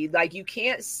atrocity. Like, you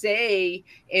can't say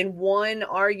in one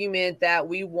argument that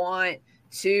we want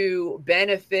to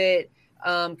benefit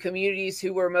communities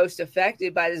who were most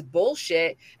affected by this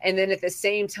bullshit, and then at the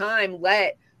same time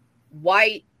let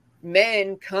white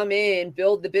men come in,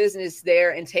 build the business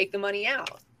there, and take the money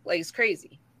out. Like, it's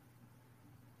crazy.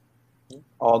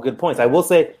 All good points. I will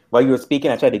say, while you were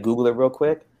speaking, I tried to Google it real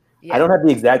quick. Yeah. I don't have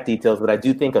the exact details, but I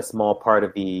do think a small part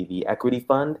of the equity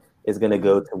fund is going to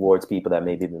go towards people that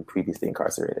maybe have been previously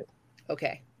incarcerated.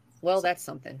 Okay. Well, that's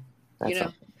something.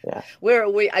 Yeah.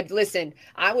 Listen,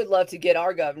 I would love to get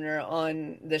our governor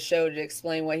on the show to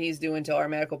explain what he's doing to our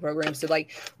medical program. So,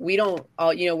 like, we don't,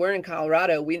 we're in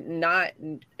Colorado.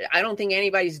 I don't think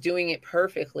anybody's doing it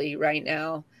perfectly right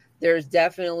now. There's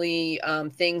definitely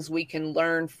things we can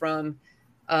learn from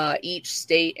each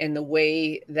state and the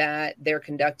way that they're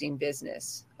conducting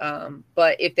business.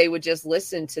 But if they would just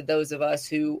listen to those of us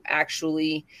who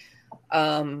actually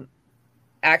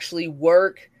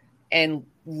work and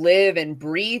live and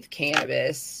breathe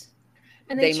cannabis,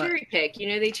 and they cherry pick.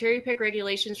 They cherry pick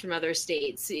regulations from other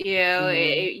states.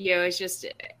 It's just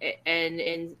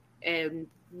and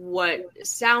what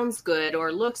sounds good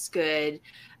or looks good,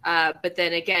 but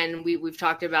then again, we've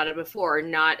talked about it before,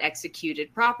 not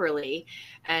executed properly,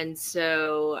 and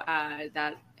so I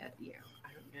don't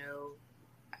know.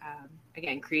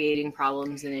 Again, creating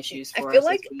problems and issues for us.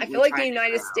 I feel like the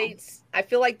United States. I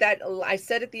feel like that. I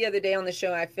said it the other day on the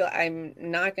show. I'm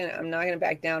not gonna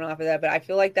back down off of that. But I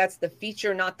feel like that's the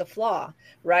feature, not the flaw.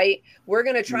 Right? We're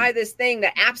gonna try this thing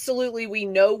that absolutely we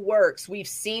know works. We've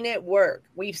seen it work.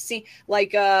 We've seen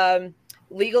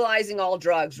legalizing all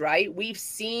drugs, right? We've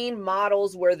seen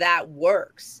models where that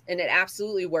works, and it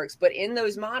absolutely works. But in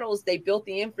those models, they built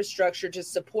the infrastructure to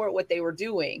support what they were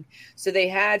doing. So they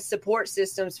had support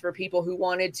systems for people who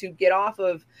wanted to get off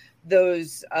of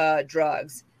those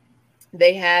drugs.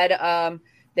 They had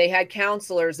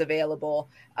counselors available,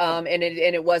 and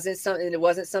it wasn't something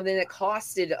that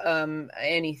costed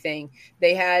anything.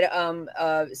 They had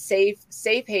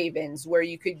safe havens where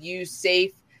you could use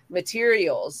safe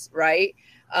materials, right?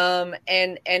 And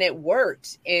it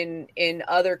worked in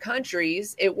other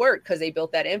countries. It worked because they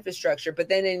built that infrastructure. But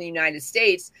then in the United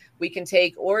States, we can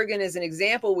take Oregon as an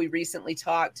example. We recently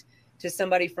talked to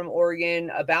somebody from Oregon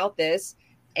about this,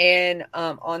 and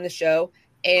on the show,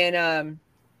 and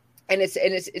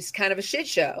it's kind of a shit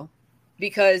show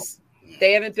because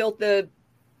they haven't built the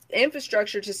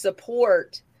infrastructure to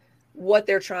support what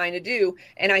they're trying to do.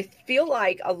 And I feel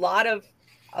like a lot of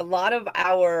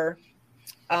our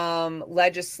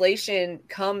legislation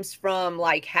comes from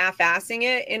like half-assing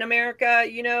it in America,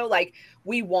 like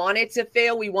we want it to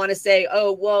fail. We want to say,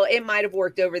 oh, well, it might have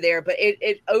worked over there, but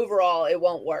it overall, it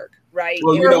won't work. Right.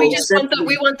 Well, or we just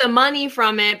want the money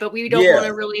from it, but we don't want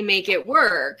to really make it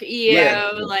work.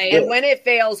 And when it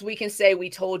fails, we can say we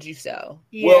told you so.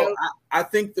 Well, I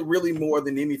think that really more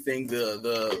than anything,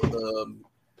 the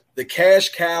cash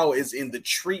cow is in the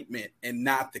treatment and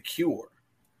not the cure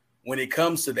when it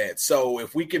comes to that. So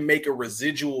if we can make a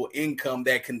residual income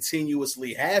that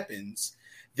continuously happens,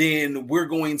 then we're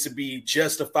going to be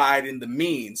justified in the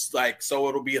means. Like, so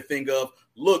it'll be a thing of,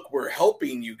 look, we're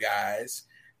helping you guys,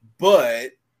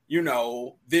 but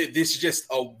this is just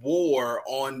a war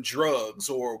on drugs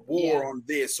or a war on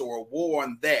this or a war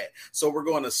on that. So we're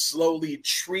going to slowly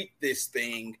treat this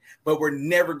thing, but we're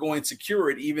never going to cure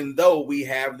it, even though we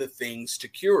have the things to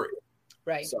cure it.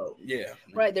 Right. So, yeah.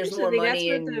 Right. There's more money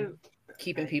in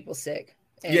keeping people sick.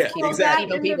 And exactly.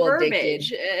 Keeping people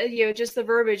addicted. Just the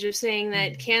verbiage of saying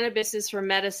that cannabis is for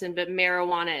medicine, but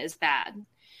marijuana is bad.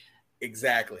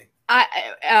 Exactly.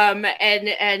 And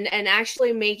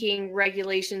actually making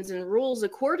regulations and rules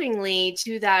accordingly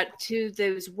to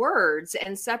those words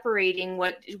and separating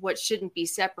what shouldn't be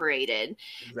separated.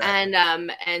 Exactly.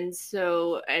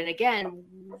 And again,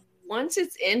 once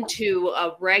it's into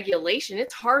a regulation,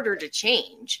 it's harder to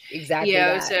change. Exactly.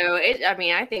 So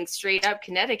I think straight up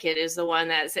Connecticut is the one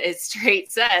that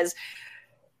straight says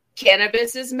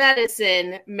cannabis is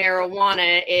medicine,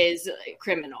 marijuana is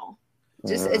criminal.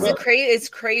 It's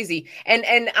crazy.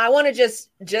 And I want to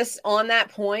just on that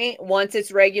point, once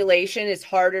it's regulation, it's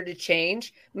harder to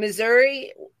change.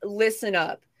 Missouri, listen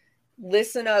up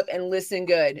and listen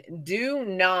good. Do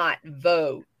not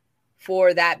vote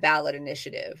for that ballot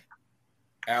initiative.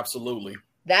 Absolutely.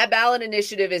 That ballot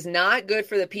initiative is not good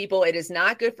for the people. It is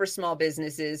not good for small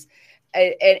businesses.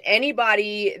 And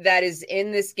anybody that is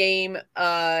in this game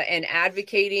and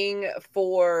advocating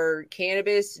for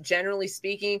cannabis, generally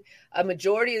speaking, a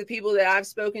majority of the people that I've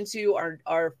spoken to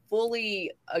are fully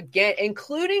against,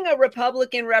 including a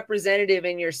Republican representative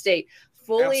in your state,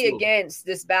 fully against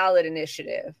this ballot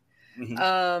initiative.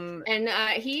 Mm-hmm. And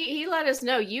he let us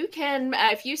know you can,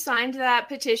 if you signed that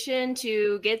petition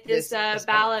to get this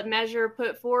ballot measure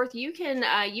put forth, you can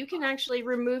actually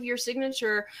remove your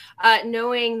signature,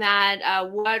 knowing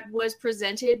that what was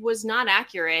presented was not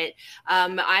accurate.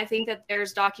 I think that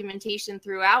there's documentation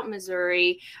throughout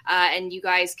Missouri, and you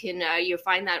guys can you'll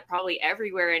find that probably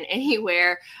everywhere and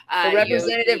anywhere.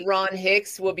 Representative Ron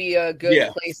Hicks will be a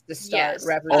good place to start.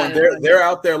 Yes. They're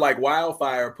out there like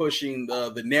wildfire pushing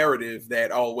the narrative that,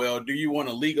 do you want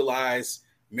to legalize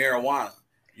marijuana?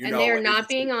 They're not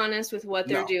being honest with what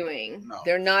they're doing. No.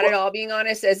 They're not at all being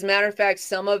honest. As a matter of fact,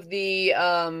 some of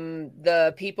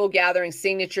the people gathering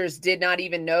signatures did not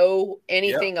even know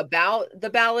anything about the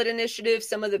ballot initiative.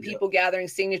 Some of the people gathering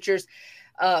signatures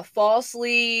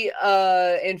falsely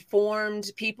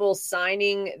informed people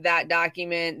signing that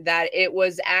document that it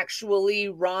was actually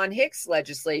Ron Hicks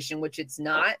legislation, which it's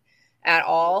not at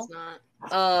all. It's not.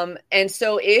 And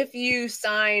so if you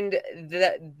signed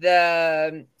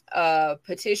the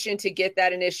petition to get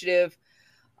that initiative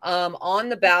on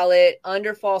the ballot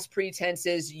under false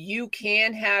pretenses, you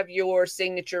can have your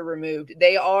signature removed.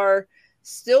 They are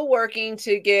still working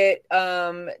to get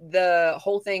the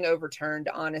whole thing overturned,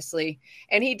 honestly.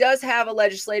 And he does have a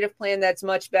legislative plan that's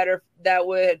much better, that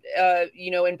would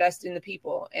invest in the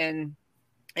people and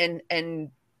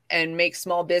make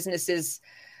small businesses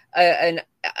and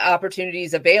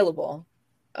opportunities available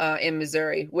in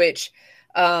Missouri, which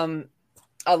a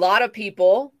lot of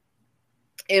people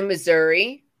in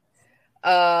Missouri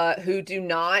who do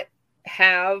not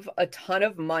have a ton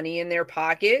of money in their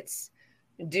pockets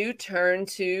do turn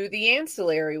to the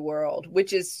ancillary world,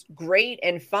 which is great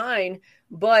and fine,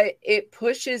 but it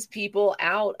pushes people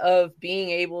out of being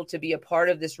able to be a part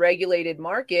of this regulated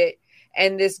market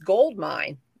and this gold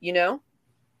mine,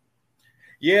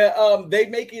 Yeah, they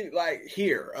make it like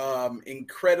here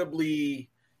incredibly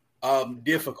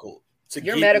difficult to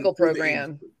your get medical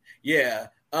program. Yeah,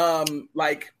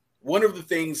 like one of the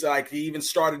things, like he even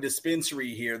started a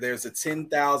dispensary here. There's a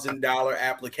 $10,000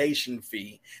 application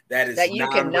fee that you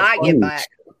cannot get back.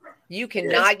 You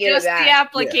cannot get it back. Just the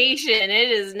application. Yeah. It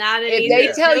is not. If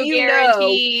they tell you no,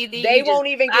 they won't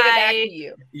even get it back to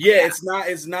you. Yeah, it's not.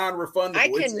 It's non-refundable. I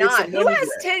cannot. Who has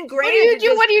 10 grand? What do you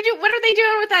do? What do you do? What are they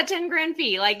doing with that 10 grand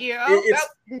fee? Like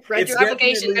print your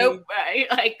application. Nope.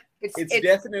 It's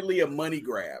definitely a money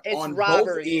grab on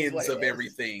both ends of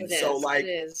everything. So, like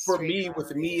for me,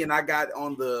 with me, and I got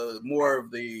on the more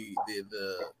of the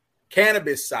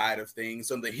cannabis side of things,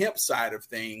 on the hemp side of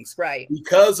things, right?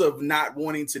 Because of not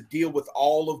wanting to deal with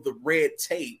all of the red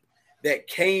tape that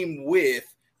came with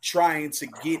trying to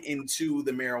get into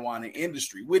the marijuana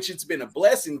industry, which it's been a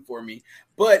blessing for me.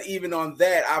 But even on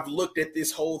that, I've looked at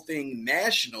this whole thing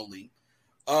nationally.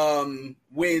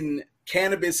 When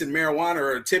cannabis and marijuana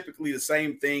are typically the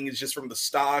same thing, it's just from the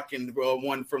stock and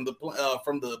one from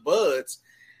the buds.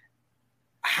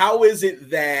 How is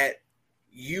it that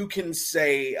you can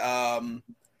say,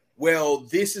 well,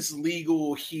 this is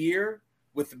legal here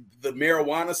with the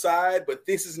marijuana side, but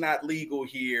this is not legal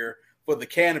here for the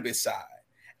cannabis side?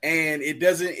 And it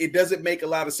doesn't make a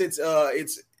lot of sense.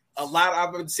 It's a lot.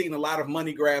 I've been seeing a lot of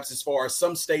money grabs as far as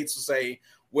some states will say,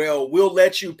 well, we'll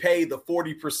let you pay the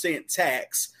 40%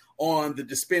 tax on the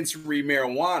dispensary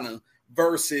marijuana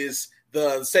versus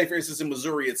the, say for instance in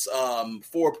Missouri, it's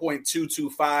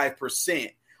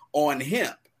 4.225% on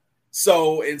hemp.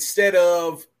 So instead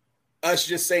of us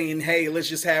just saying, hey, let's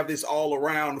just have this all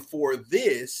around for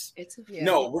this,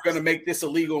 no, we're going to make this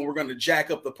illegal and we're going to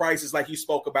jack up the prices like you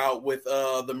spoke about with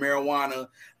the marijuana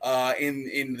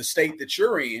in the state that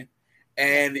you're in.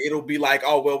 And it'll be like,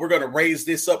 oh, well, we're going to raise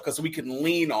this up because we can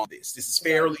lean on this. This is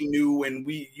fairly new. And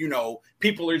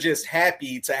people are just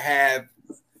happy to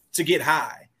get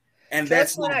high. And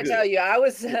that's what not I good. tell you.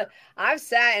 I've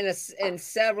sat in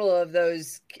several of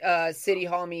those city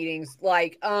hall meetings.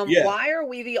 Like, why are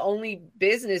we the only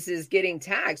businesses getting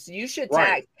taxed? You should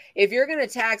tax. If you're going to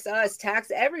tax us,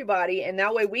 tax everybody, and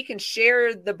that way we can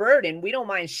share the burden. We don't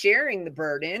mind sharing the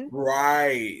burden,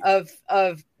 right? Of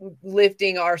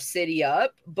lifting our city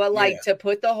up, but to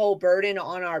put the whole burden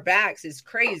on our backs is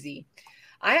crazy.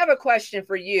 I have a question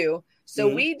for you. So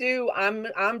we do,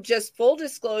 I'm just full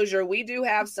disclosure, we do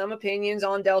have some opinions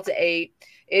on Delta 8.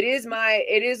 It is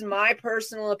my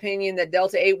personal opinion that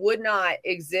Delta 8 would not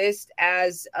exist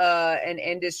as an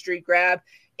industry grab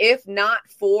if not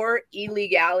for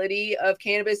illegality of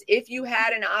cannabis. If you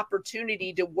had an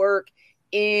opportunity to work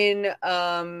in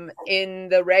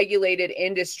the regulated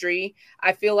industry,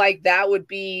 I feel like that would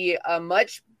be a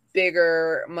much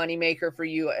bigger moneymaker for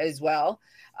you as well.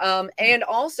 And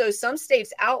also some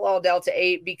states outlaw Delta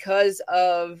 8 because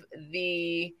of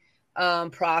the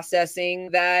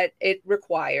processing that it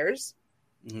requires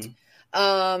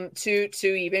to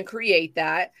even create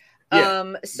that.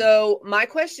 So my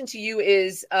question to you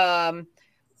is, I've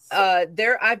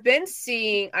been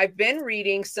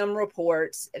reading some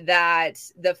reports that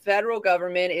the federal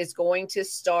government is going to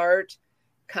start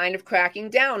kind of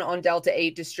cracking down on Delta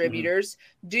 8 distributors.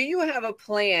 Do you have a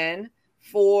plan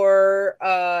for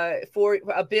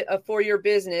your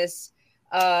business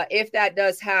if that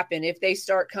does happen, if they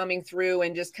start coming through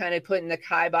and just kind of putting the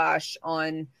kibosh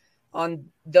on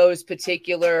those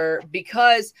particular?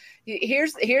 Because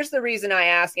here's the reason I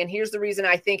ask, and here's the reason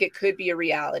I think it could be a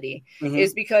reality,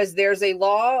 is because there's a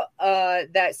law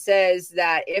that says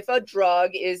that if a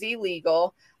drug is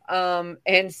illegal,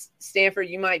 and Stanford,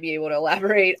 you might be able to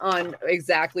elaborate on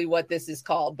exactly what this is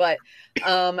called, but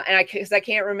because I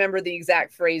can't remember the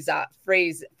exact phrase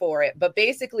for it. But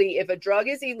basically, if a drug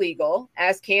is illegal,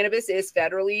 as cannabis is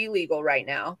federally illegal right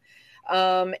now,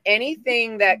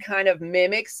 anything that kind of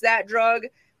mimics that drug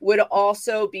would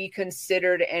also be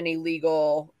considered an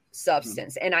illegal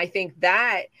substance. And I think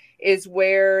that is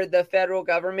where the federal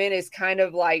government is kind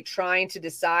of like trying to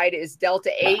decide, is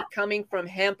Delta 8 coming from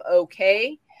hemp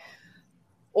okay?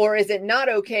 Or is it not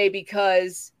okay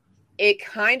because it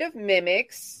kind of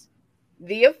mimics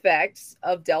the effects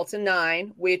of Delta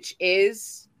 9, which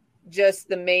is just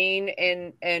the main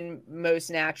and most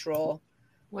natural.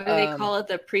 What do they call it?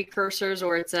 The precursors,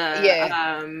 or it's a it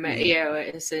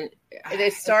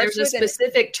starts there's a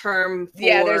specific term for...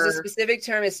 there's a specific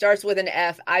term. It starts with an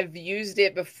F. I've used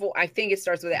it before. I think it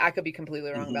starts with it. I could be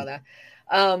completely wrong about that.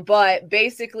 But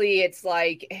basically it's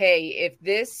like, hey,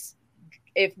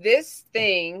 if this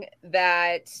thing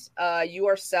that you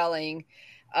are selling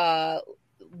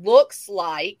looks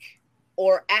like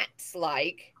or acts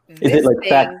like this, is it like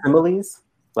facsimiles?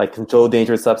 Like controlled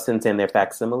dangerous substance and their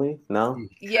facsimile? No?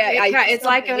 Yeah, it's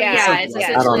like a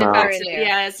essentially a facsimile.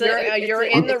 Yeah, you're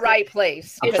in the right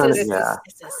place. It's a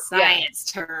science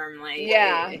term, like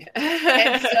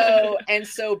and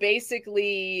so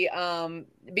basically,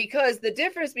 because the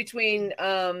difference between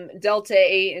Delta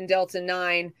 8 and Delta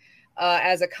 9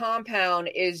 as a compound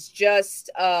is just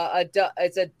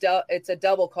it's a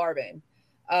double carbon,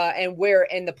 and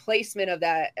the placement of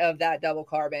that double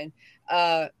carbon.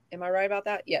 Am I right about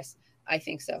that? Yes, I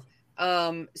think so.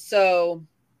 So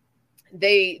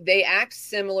they act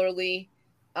similarly.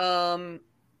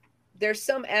 There's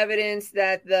some evidence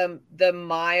that the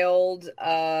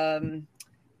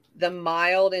the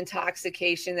mild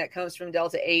intoxication that comes from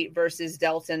Delta 8 versus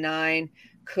Delta 9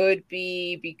 could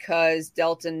be because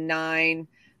Delta 9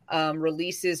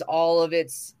 releases all of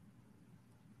its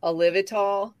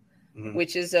olivitol,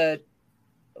 which is a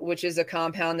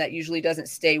compound that usually doesn't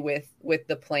stay with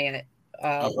the plant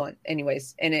one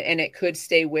anyways, and it could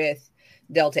stay with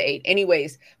Delta 8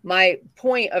 anyways. My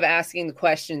point of asking the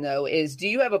question though is, do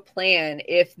you have a plan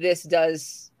if this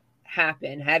does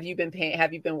happen? Have you been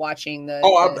watching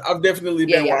I've definitely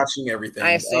been watching everything.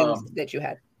 I assumed that you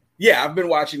had. Yeah, I've been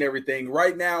watching everything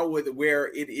right now with where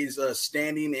it is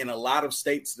standing in a lot of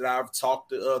states that I've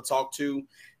talked to,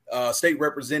 state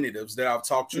representatives that I've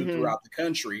talked to throughout the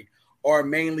country are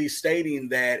mainly stating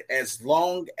that as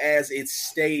long as it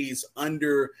stays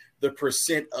under the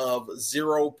percent of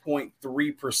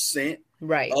 0.3%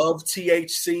 of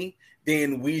THC,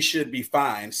 then we should be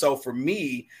fine. So for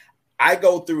me, I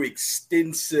go through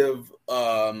extensive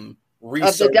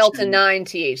research of the Delta 9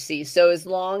 THC. So as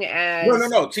long as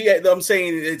no, I'm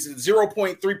saying it's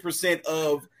 0.3%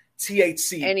 of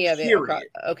THC. Any of period.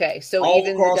 it. Okay. So all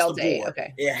even across the Delta the 8. board.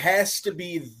 Okay. It has to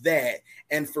be that.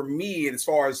 And for me, as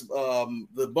far as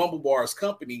the Bumble Bars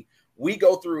company, we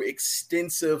go through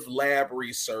extensive lab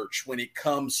research when it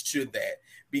comes to that,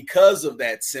 because of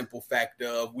that simple fact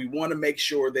of we want to make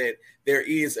sure that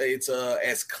it's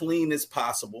as clean as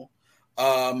possible,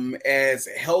 as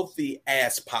healthy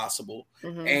as possible.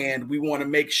 And we want to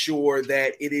make sure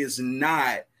that it is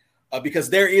not because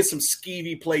there is some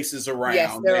skeevy places around.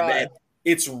 Yes, there are.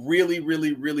 It's really,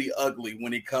 really, really ugly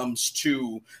when it comes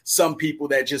to some people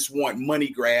that just want money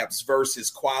grabs versus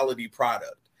quality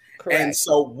product. Correct. And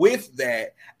so with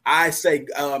that, I say,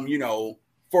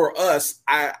 for us,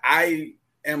 I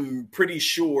am pretty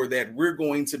sure that we're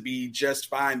going to be just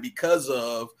fine because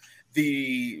of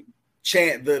the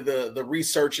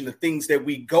research and the things that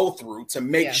we go through to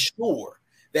make sure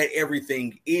that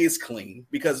everything is clean,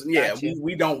 because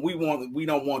we don't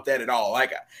want that at all.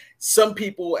 Like some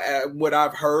people, what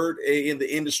I've heard in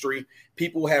the industry,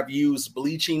 people have used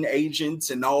bleaching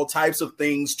agents and all types of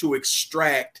things to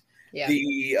extract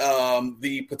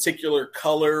the particular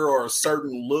color or a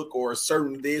certain look or a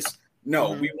certain this.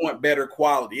 No, we want better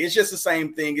quality. It's just the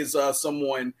same thing as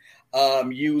someone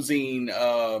using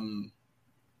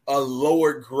a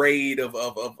lower grade of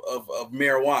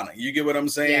marijuana. You get what I'm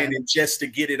saying? Yeah. And just to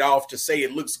get it off to say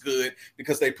it looks good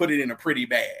because they put it in a pretty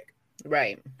bag.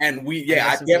 Right. And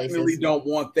I definitely don't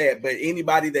want that. But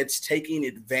anybody that's taking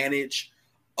advantage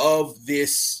of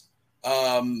this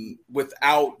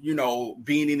without,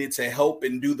 being in it to help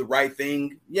and do the right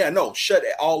thing. Shut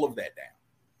all of that down.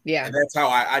 Yeah. And that's how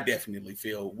I definitely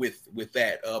feel with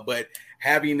that. But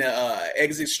having an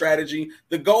exit strategy,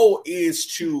 the goal is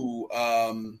to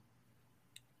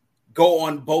go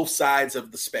on both sides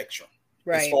of the spectrum,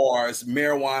 as far as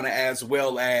marijuana as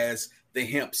well as the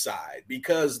hemp side,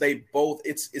 because they both,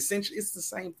 it's essentially, it's the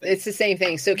same thing. It's the same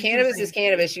thing. So cannabis is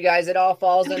cannabis, you guys. It all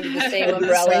falls under the same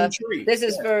umbrella. This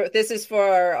is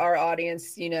for our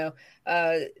audience, but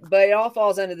it all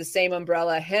falls under the same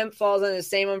umbrella. Hemp falls under the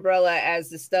same umbrella as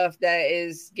the stuff that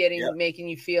is making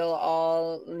you feel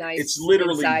all nice. It's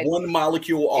literally inside. One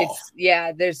molecule off.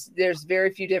 There's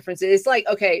very few differences. It's like,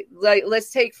 okay, let's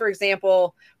take, for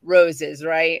example, roses,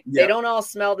 right? Yep. They don't all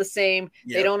smell the same.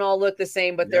 Yep. They don't all look the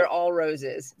same, but they're all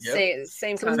roses. Yep.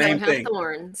 Same kind of thing. Have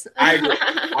thorns. I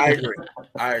agree.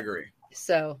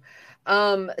 So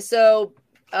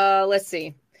let's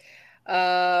see.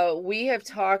 We have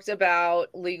talked about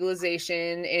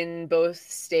legalization in both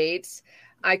states.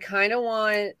 I kind of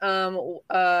want,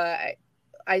 I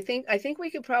think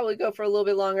we could probably go for a little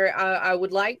bit longer. I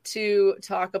would like to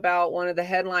talk about one of the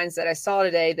headlines that I saw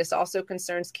today. This also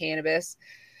concerns cannabis.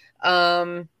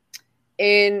 And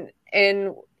the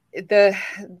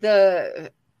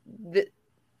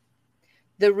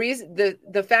reason,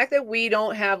 the fact that we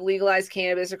don't have legalized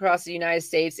cannabis across the United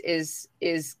States is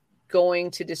going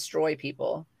to destroy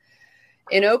people.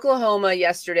 In Oklahoma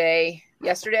yesterday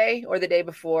or the day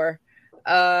before,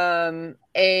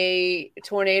 a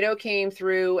tornado came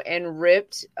through and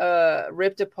ripped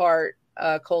apart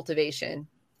cultivation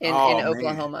in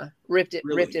Oklahoma. Ripped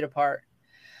it apart.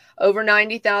 Over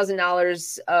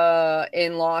 $90,000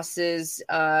 in losses,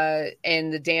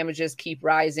 and the damages keep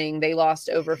rising. They lost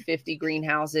over 50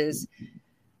 greenhouses.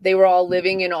 They were all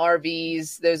living in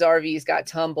RVs. Those RVs got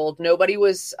tumbled. Nobody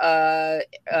was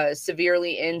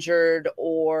severely injured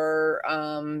or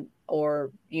unalived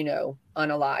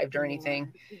or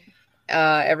anything.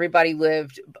 Everybody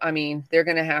lived. I mean, they're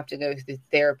going to have to go through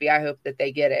therapy. I hope that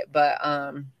they get it, but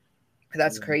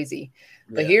that's crazy.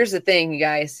 But here's the thing, you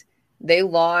guys. They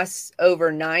lost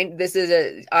over this is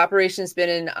a operation's been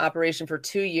in operation for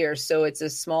 2 years. So it's a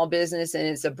small business and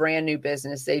it's a brand new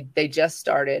business. They just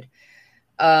started.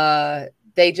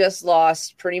 They just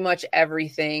lost pretty much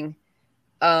everything.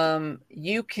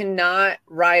 You cannot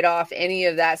write off any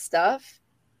of that stuff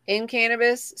in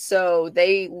cannabis. So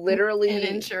they literally, and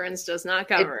insurance does not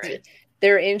cover it.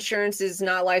 Their insurance is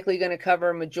not likely going to cover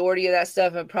a majority of that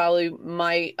stuff. It probably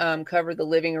might cover the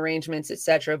living arrangements,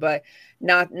 etc., but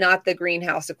not the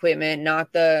greenhouse equipment,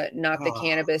 not the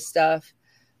cannabis stuff,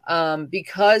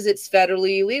 because it's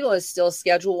federally illegal. It's still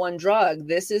Schedule 1 drug.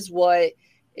 This is what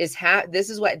is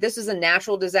this is a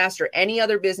natural disaster. Any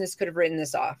other business could have written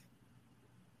this off.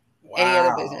 Wow. Any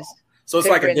other business. So it's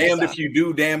like a damned if you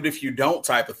do, damned if you don't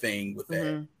type of thing with that.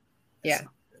 Mm-hmm. Yeah.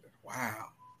 Wow.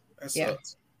 That yeah.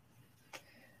 sucks.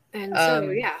 And so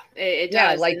it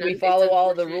does. Like we follow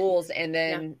all the rules, and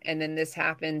then this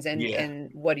happens, and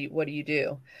what do you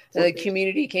do? So the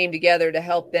community came together to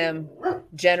help them,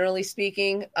 generally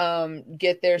speaking,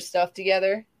 get their stuff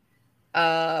together.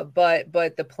 But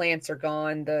the plants are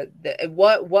gone.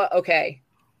 What? Okay,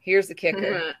 here's the kicker.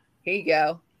 Mm-hmm.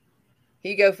 Here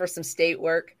you go for some state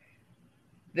work.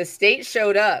 The state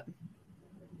showed up.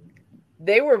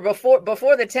 They were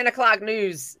before the 10 o'clock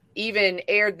news even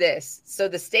aired this. So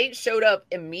the state showed up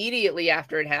immediately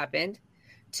after it happened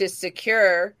to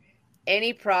secure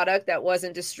any product that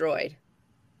wasn't destroyed.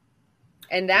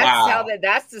 And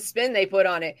that's the spin they put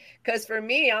on it. Because for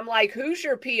me, I'm like, who's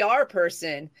your PR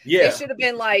person? Yeah. They should have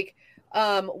been like,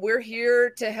 we're here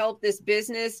to help this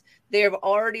business. They've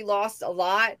already lost a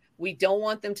lot. We don't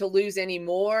want them to lose any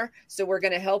more. So we're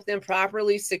going to help them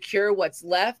properly secure what's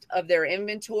left of their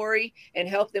inventory and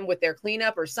help them with their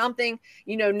cleanup or something.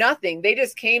 Nothing. They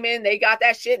just came in, they got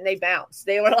that shit and they bounced.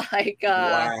 They were like,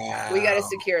 wow. We got to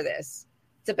secure this.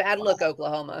 It's a bad look,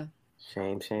 Oklahoma.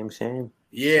 Shame.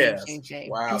 Yeah. Shame.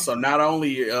 Wow. So not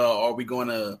only are we going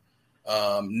to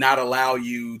not allow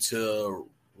you to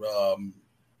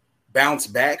bounce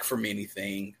back from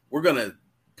anything, we're going to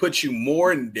put you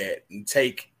more in debt and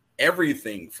take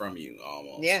everything from you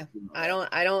almost. Yeah. I don't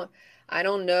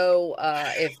know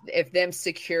if them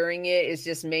securing it is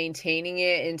just maintaining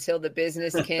it until the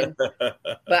business can, but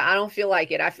I don't feel like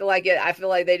it. I feel like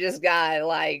they just got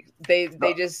they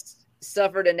just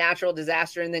suffered a natural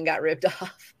disaster and then got ripped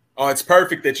off. Oh, it's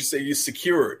perfect that you say you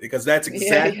secured, because that's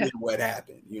exactly what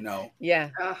happened,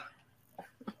 Yeah.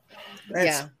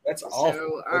 That's awful.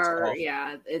 So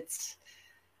it's,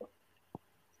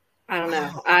 I don't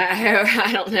know.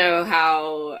 I don't know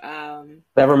how.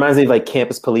 That reminds me of like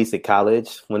campus police at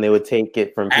college when they would take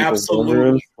it from people's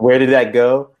rooms. Where did that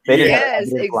go?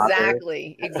 Yes,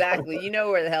 exactly. You know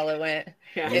where the hell it went.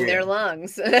 In their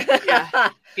lungs.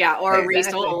 Or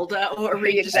resold or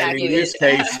exactly. In this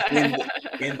case,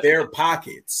 in their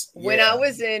pockets. When I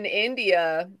was in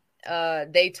India,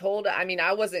 they told, I'm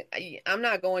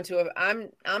not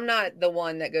the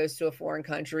one that goes to a foreign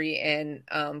country and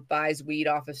buys weed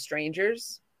off of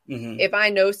strangers. Mm-hmm. If I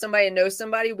know somebody and knows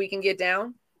somebody, we can get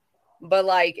down. But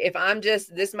like, if this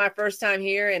is my first time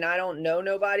here and I don't know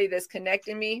nobody that's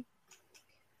connecting me,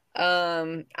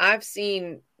 I've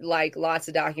seen like lots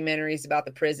of documentaries about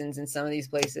the prisons in some of these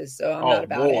places, so I'm not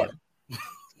about it.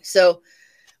 So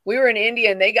we were in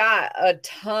India and they got a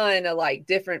ton of like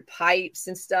different pipes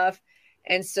and stuff.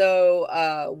 And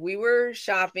so we were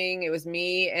shopping. It was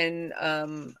me and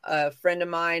a friend of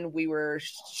mine. We were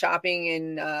shopping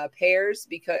in pairs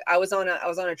because I was on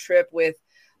a trip with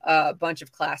a bunch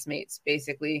of classmates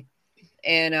basically.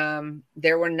 And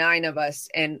there were 9 of us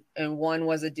and one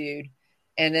was a dude.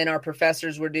 And then our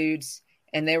professors were dudes,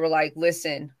 and they were like,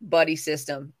 listen, buddy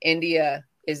system, India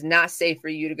is not safe for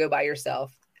you to go by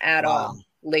yourself at all.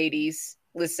 Ladies,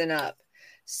 listen up.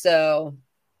 So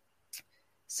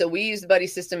we use the buddy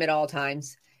system at all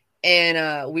times.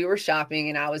 And we were shopping,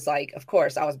 and I was like, of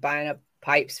course, I was buying up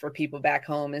pipes for people back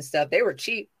home and stuff. They were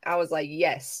cheap. I was like,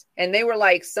 yes. And they were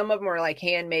like, some of them were like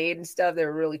handmade and stuff. They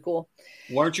were really cool.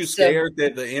 Weren't you scared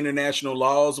that the international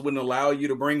laws wouldn't allow you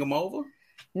to bring them over?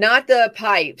 Not the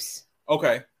pipes.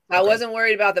 Okay. I wasn't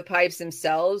worried about the pipes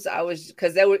themselves. I was,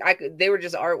 because they were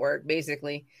just artwork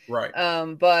basically. Right.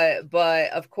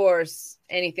 But of course,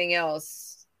 anything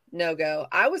else, no go.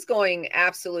 I was going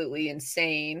absolutely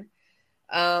insane.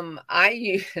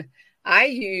 I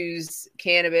use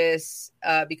cannabis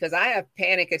because I have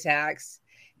panic attacks,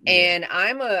 and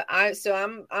I'm a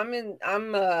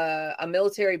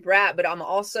military brat, but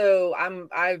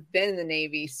I've been in the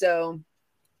Navy, so.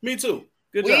 Me too.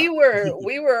 Good we job.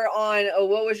 we were on.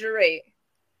 What was your rate?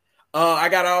 I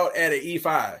got out at an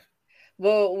E5.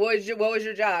 Well, what was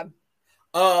your job?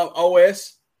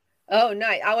 OS. Oh,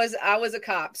 nice. I was a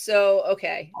cop. So,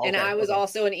 okay. And I was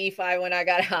also an E5 when I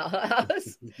got out.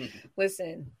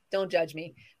 Listen, don't judge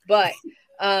me. But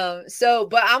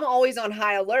but I'm always on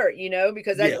high alert,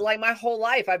 because like my whole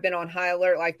life I've been on high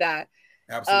alert like that.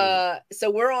 Absolutely. So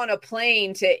we're on a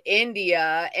plane to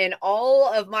India, and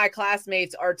all of my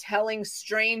classmates are telling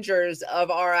strangers of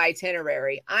our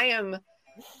itinerary. I'm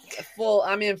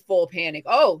in full panic.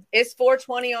 Oh, it's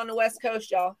 4:20 on the West Coast,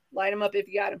 y'all. Light them up if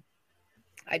you got them.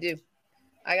 I do.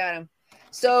 I got them.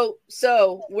 So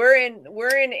we're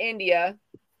in India.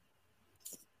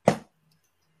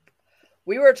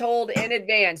 We were told in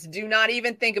advance, do not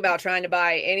even think about trying to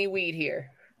buy any weed here.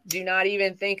 Do not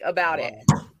even think about it.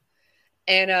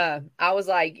 And I was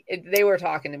like, they were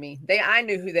talking to me. I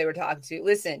knew who they were talking to.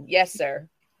 Listen, yes, sir.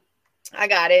 I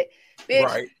got it. Bitch,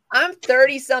 right. I'm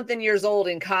 30 something years old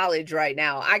in college right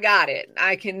now. I got it.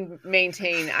 I can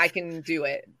do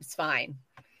it. It's fine.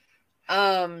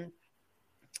 We're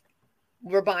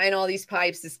buying all these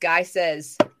pipes. This guy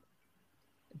says,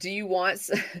 do you want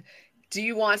some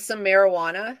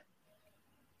marijuana?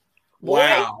 Boy,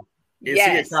 wow. Is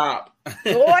yes. he a cop?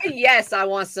 Boy, yes, I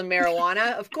want some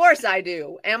marijuana. Of course I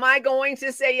do. Am I going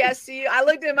to say yes to you? I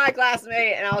looked at my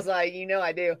classmate and I was like,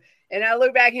 I do. And I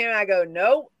look back at him and I go,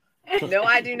 no,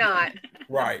 I do not.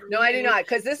 Right. No, I do not.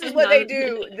 Because this is what they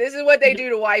do. This is what they do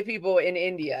to white people in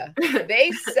India. They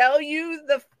sell you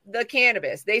the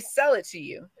cannabis. They sell it to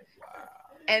you.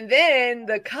 And then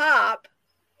the cop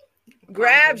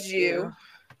grabs you,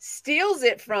 steals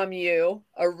it from you,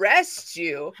 arrests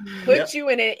you, puts you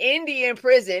in an Indian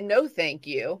prison, no thank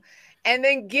you, and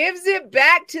then gives it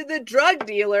back to the drug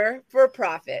dealer for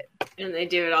profit. And they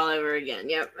do it all over again.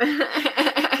 Yep.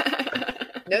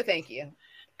 No thank you.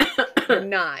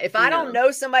 Nah. If I don't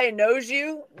know somebody knows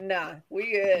you, nah,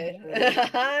 we good.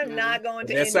 I'm not going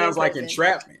to That Indian sounds like prison.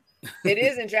 Entrapment. It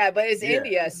is entrapment, but it's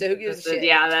India, so who gives a shit?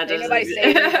 Yeah, that Ain't doesn't nobody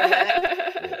saving you from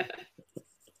that.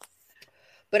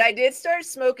 But I did start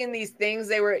smoking these things.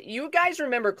 You guys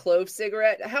remember clove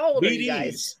cigarette? How old are you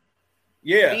guys?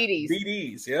 Yeah.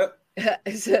 BDs. Yep.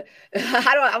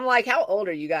 I'm like, how old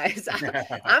are you guys?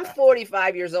 I'm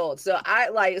 45 years old. So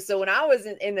when I was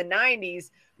in the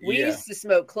 90s, we used to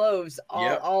smoke cloves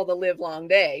all the live long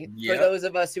day for those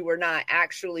of us who were not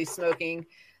actually smoking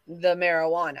the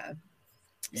marijuana.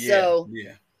 So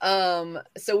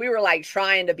we were like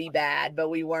trying to be bad, but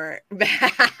we weren't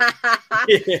bad.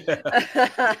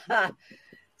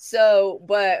 So,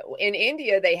 but in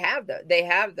India, they have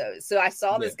those. So I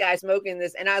saw this guy smoking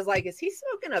this and I was like, is he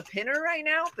smoking a pinner right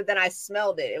now? But then I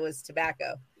smelled it. It was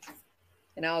tobacco.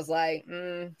 And I was like,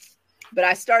 but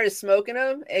I started smoking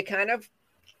them. It kind of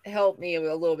helped me a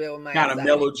little bit with my kind of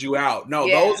mellowed you out. No,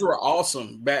 those were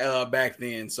awesome back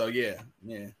then. So yeah.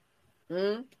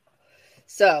 Mm-hmm.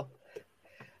 So,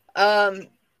 what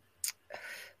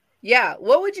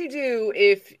would you do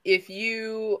if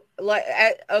you like?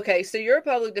 Okay, so you're a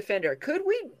public defender. Could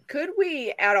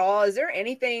we at all? Is there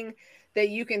anything that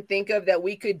you can think of that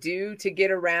we could do to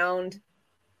get around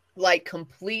like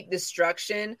complete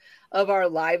destruction of our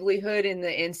livelihood in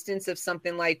the instance of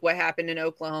something like what happened in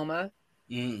Oklahoma?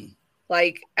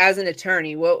 Like, as an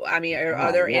attorney,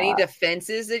 are there any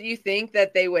defenses that you think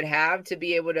that they would have to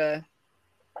be able to?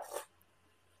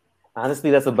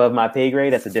 Honestly, that's above my pay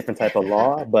grade. That's a different type of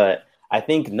law. But I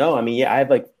think, no. I mean, I have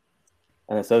like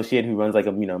an associate who runs like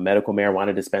a medical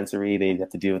marijuana dispensary. They have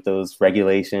to deal with those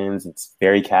regulations. It's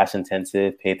very cash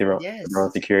intensive, pay their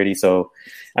own security. So,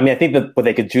 I mean, I think that what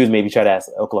they could do is maybe try to ask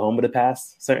Oklahoma to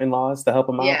pass certain laws to help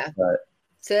them out. But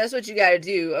so that's what you got to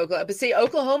do, Oklahoma. But see,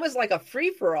 Oklahoma's like a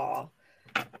free for all.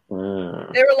 They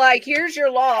were like, here's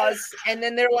your laws, and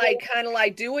then they're like, kind of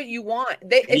like, do what you want.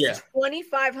 It's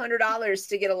 $2,500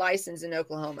 to get a license in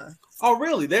Oklahoma. Oh,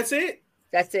 really? That's it?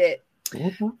 That's it.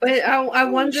 But I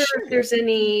wonder if there's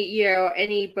any,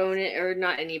 any bonus or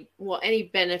not any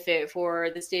benefit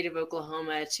for the state of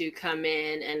Oklahoma to come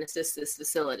in and assist this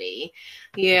facility.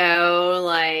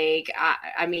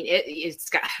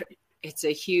 It's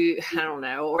a huge, I don't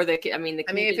know, or if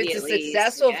it's a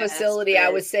successful facility, I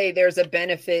would say there's a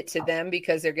benefit to them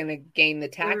because they're going to gain the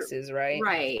taxes, right?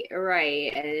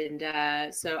 Right.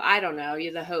 And so I don't know,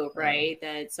 the hope, right?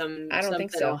 That something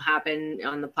will happen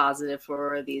on the positive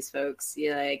for these folks.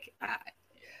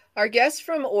 Our guest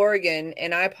from Oregon,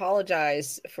 and I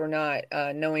apologize for not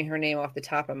knowing her name off the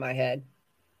top of my head.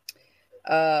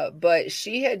 But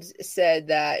she had said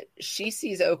that she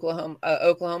sees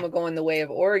Oklahoma going the way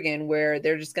of Oregon, where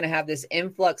they're just going to have this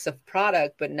influx of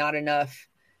product, but not enough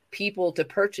people to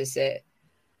purchase it,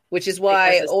 which is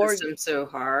why Oregon is so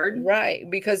hard, right?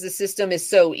 Because the system is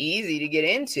so easy to get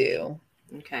into.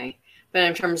 Okay, But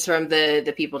in terms from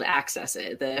the people to access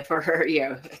it,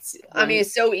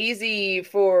 it's so easy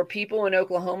for people in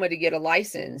Oklahoma to get a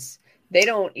license. They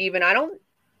don't even, I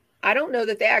don't know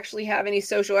that they actually have any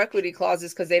social equity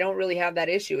clauses because they don't really have that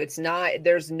issue.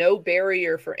 There's no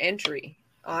barrier for entry,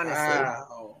 honestly.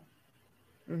 Wow.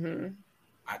 Mm-hmm.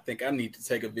 I think I need to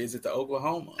take a visit to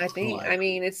Oklahoma.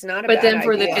 It's not a but bad then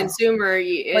for idea. the consumer,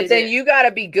 you got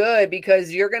to be good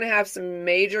because you're going to have some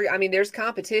major, there's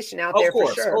competition out there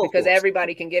for sure because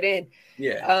everybody can get in.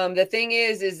 Yeah. The thing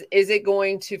is it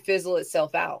going to fizzle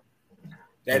itself out?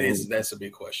 That's a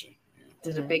big question.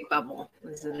 Is it a big bubble?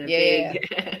 Is it a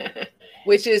big?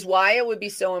 Which is why it would be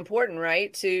so important,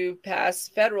 right, to pass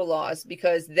federal laws,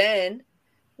 because then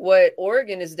what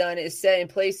Oregon has done is set in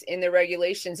place in their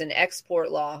regulations an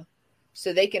export law,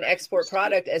 so they can export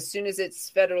product as soon as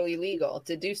it's federally legal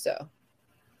to do so.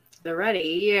 They're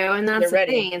ready, and that's the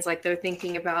thing. It's like they're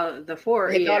thinking about the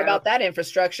They thought about that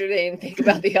infrastructure. They didn't think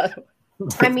about the other one.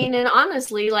 And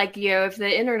honestly, if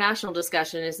the international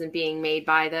discussion isn't being made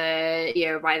by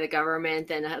the government,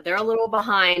 then they're a little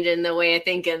behind in the way of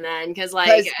thinking. Then because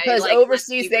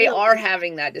overseas they are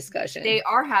having that discussion. They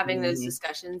are having those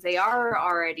discussions. They are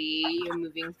already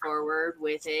moving forward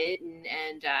with it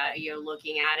and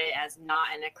looking at it as not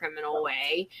in a criminal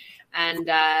way, and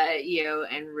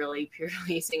and really purely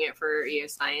using it for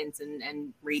science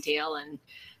and retail and.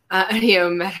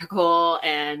 Medical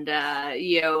and,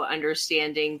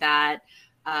 understanding that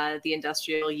the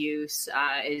industrial use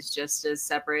is just as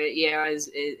separate,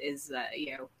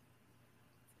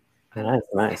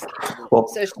 Nice. Well,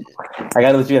 I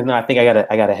got to let you guys know, I think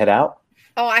I got to head out.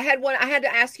 Oh, I wanted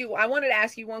to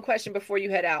ask you one question before you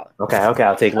head out. Okay.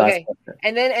 I'll take last question.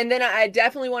 And then I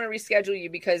definitely want to reschedule you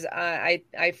because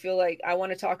I feel like I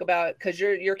want to talk about, because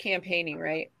you're campaigning,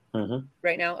 right? Mm-hmm.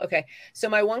 Right now. Okay. So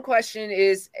my one question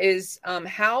is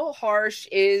how harsh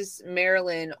is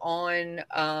Maryland on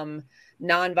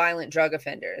nonviolent drug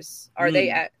offenders? Are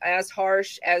they as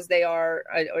harsh as they are,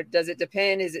 or does it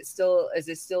depend? Is it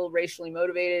still racially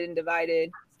motivated and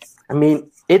divided?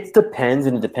 It depends,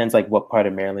 and it depends what part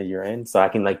of Maryland you're in. So I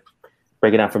can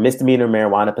break it down. For misdemeanor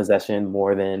marijuana possession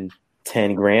more than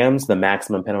 10 grams, the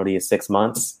maximum penalty is 6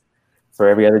 months. For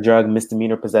every other drug,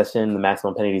 misdemeanor possession, the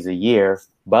maximum penalty is a year,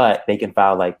 but they can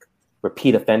file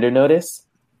repeat offender notice.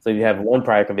 So if you have one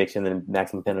prior conviction, then the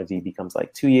maximum penalty becomes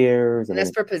 2 years. And that's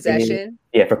for possession?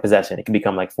 Yeah, for possession. It can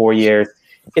become 4 years.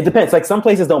 It depends. Some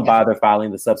places don't bother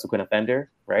filing the subsequent offender,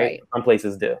 right? Some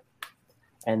places do.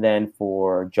 And then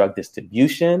for drug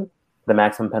distribution, the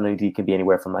maximum penalty can be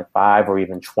anywhere from 5 or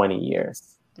even 20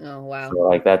 years. Oh, wow.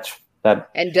 So that.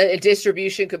 And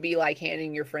distribution could be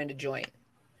handing your friend a joint.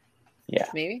 Yeah.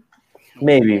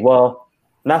 Maybe. Well,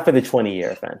 not for the 20-year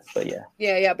offense, but yeah.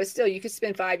 Yeah, but still, you could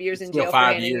spend 5 years in jail for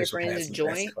handing your friend a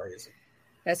joint.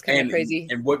 That's kind of crazy.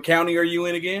 And what county are you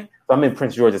in again? I'm in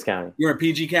Prince George's County. You're in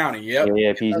PG County. Yep.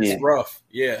 Yeah, PG. That's rough.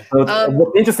 Yeah. So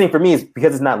what's interesting for me is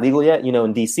because it's not legal yet.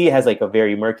 In DC, it has a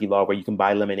very murky law where you can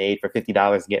buy lemonade for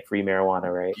 $50 and get free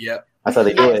marijuana, right? Yep. That's how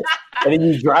they do it. And then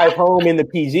you drive home in the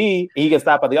PG and you get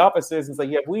stopped by the officers. And it's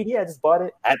you have weed? Yeah, I just bought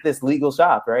it at this legal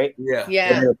shop, right? Yeah.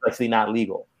 Yeah. It's actually not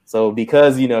legal. So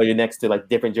because, you're next to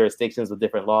different jurisdictions with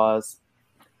different laws.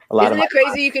 Isn't it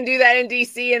crazy you can do that in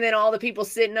DC and then all the people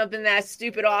sitting up in that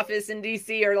stupid office in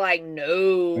DC are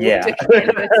no. Yeah.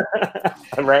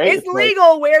 Right? It's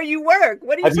legal where you work.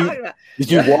 What are you talking about? Did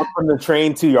you walk from the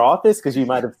train to your office? Because you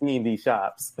might have seen these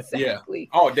shops. Exactly.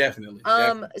 Yeah. Oh, definitely.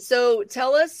 So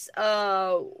tell us,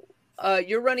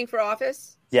 you're running for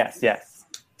office? Yes.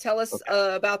 Tell us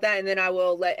about that, and then I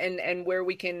will and where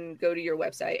we can go to your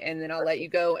website, and then I'll let you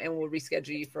go, and we'll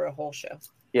reschedule you for a whole show.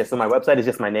 Yeah, so my website is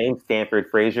just my name,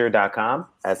 StanfordFraser.com,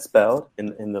 as spelled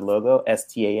in the logo,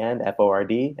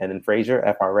 STANFORD, and then Fraser,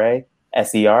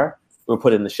 FRASER. We'll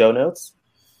put it in the show notes.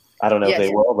 I don't know if they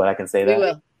will, but I can say that. We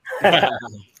will.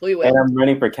 We will. And I'm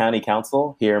running for county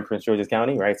council here in Prince George's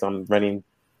County, right? So I'm running,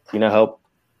 help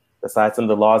decide some of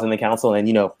the laws in the council.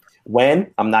 And,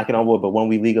 when, I'm knocking on wood, but when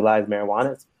we legalize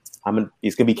marijuana,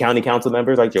 it's going to be county council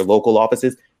members, your local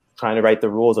offices, trying to write the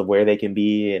rules of where they can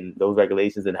be and those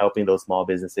regulations and helping those small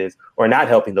businesses or not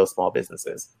helping those small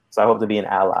businesses. So I hope to be an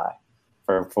ally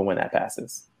for when that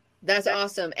passes. That's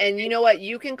awesome. And you know what?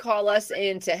 You can call us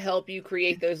in to help you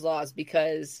create those laws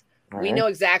because we know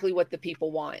exactly what the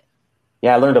people want.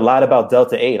 Yeah, I learned a lot about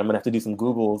Delta 8. I'm going to have to do some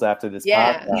Googles after this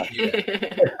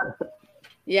podcast.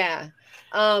 Yeah.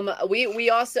 We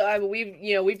also,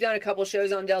 we've done a couple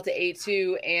shows on Delta 8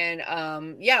 too.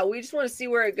 And, we just want to see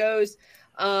where it goes.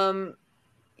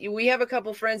 we have a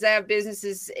couple friends that have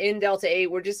businesses in Delta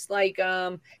 8. We're just like,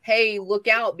 hey, look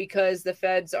out, because the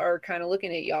feds are kind of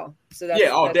looking at y'all. So that's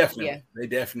definitely. Yeah. They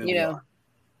definitely are.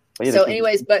 So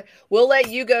anyways, but we'll let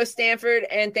you go, Stanford,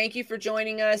 and thank you for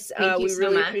joining us. We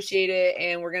really appreciate it,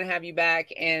 and we're going to have you back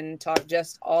and talk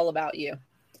just all about you.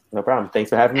 No problem. Thanks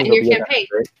for having me. And your campaign.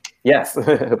 Yes. Hope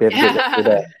you have a good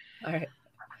day. All right.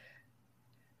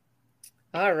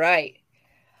 All right.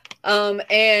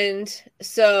 And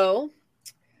so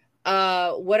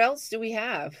what else do we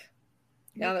have?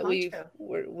 Now that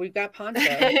we've got Pancho.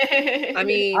 I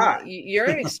mean, you're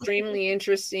an extremely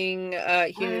interesting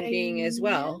human being as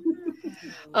well.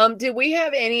 Did we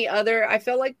have any other? I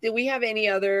felt like did we have any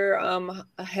other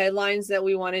headlines that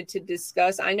we wanted to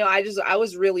discuss? I know I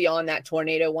was really on that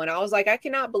tornado one. I was like, I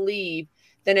cannot believe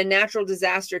that a natural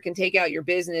disaster can take out your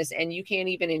business and you can't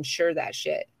even insure that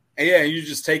shit. Yeah, you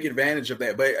just take advantage of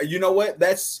that. But you know what?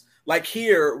 That's like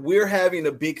here we're having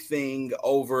a big thing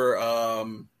over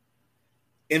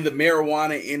in the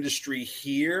marijuana industry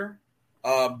here,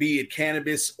 be it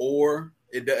cannabis or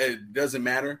it doesn't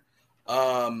matter.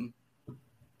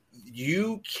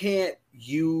 You can't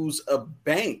use a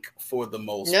bank for the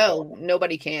most part.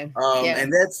 Nobody can.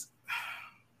 And that's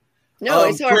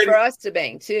it's hard for us to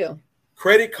bank too.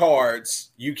 Credit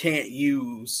cards you can't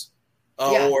use.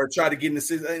 Or try to get in the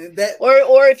system.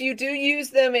 Or if you do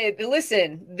use them,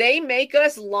 listen, they make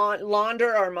us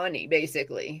launder our money,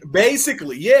 basically.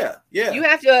 Basically, yeah. You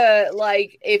have to,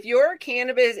 like, if you're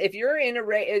cannabis, if you're in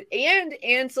and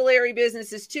ancillary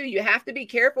businesses too, you have to be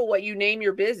careful what you name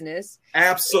your business.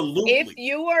 Absolutely. If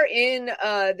you are in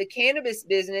the cannabis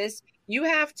business, you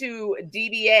have to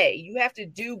DBA. You have to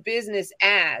do business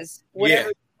as whatever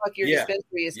the fuck your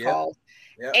dispensary is called.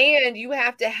 Yep. And you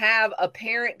have to have a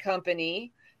parent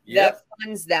company that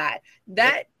funds that.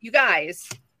 You guys,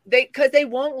 because they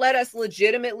won't let us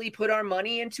legitimately put our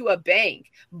money into a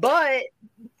bank, but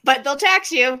they'll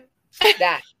tax you.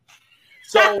 That.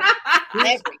 So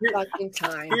every fucking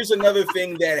time. Here's another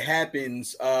thing that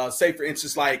happens. Say for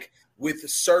instance, like with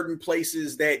certain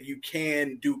places that you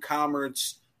can do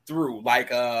commerce through, like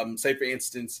say for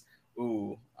instance,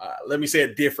 let me say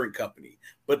a different company,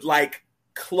 but like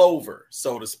Clover,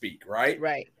 so to speak, right?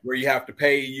 Where you have to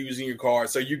pay using your card.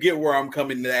 So you get where I'm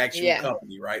coming to the actual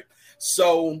company, right?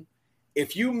 So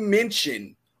if you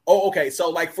mention, so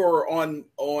like for on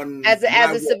as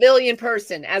a civilian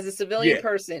person,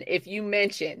 if you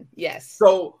mention,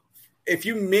 So if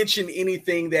you mention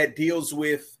anything that deals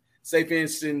with, say for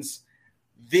instance,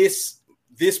 this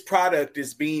product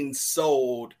is being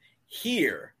sold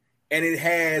here, and it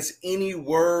has any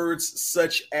words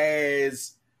such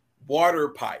as water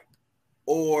pipe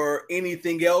or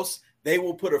anything else, they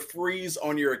will put a freeze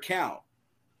on your account,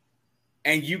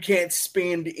 and you can't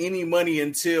spend any money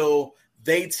until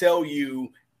they tell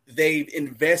you they've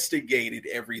investigated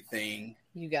everything.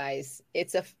 You guys,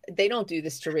 they don't do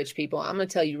this to rich people. I'm gonna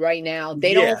tell you right now,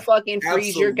 they don't fucking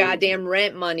freeze your goddamn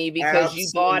rent money because you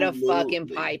bought a fucking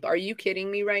pipe. Are you kidding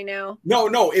me right now?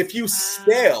 No. If you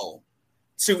sell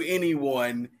to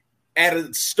anyone at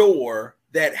a store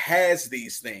that has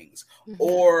these things,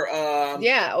 or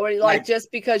like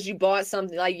just because you bought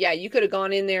something, like you could have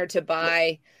gone in there to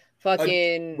buy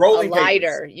fucking a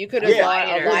lighter. You could have bought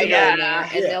a lighter in there,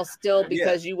 and they'll still,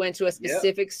 because you went to a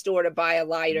specific store to buy a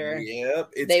lighter.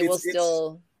 They will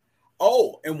still.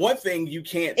 And one thing you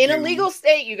can't in a legal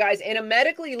state, you guys, in a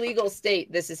medically legal state,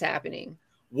 this is happening.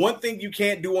 One thing you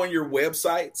can't do on your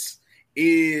websites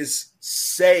is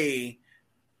say,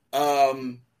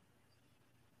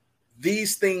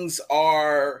 these things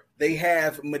they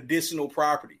have medicinal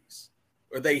properties,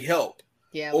 or they help.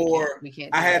 Yeah. We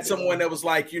can't I had someone that was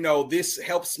like, this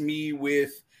helps me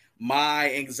with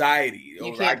my anxiety.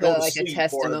 You can't put like a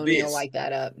testimonial like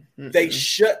that up. They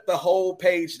shut the whole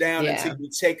page down until you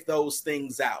take those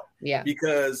things out. Yeah.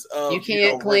 Because of, you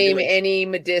can't claim any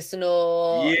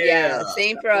medicinal. Yeah.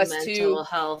 Same for us too. Mental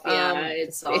health.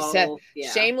 It's all,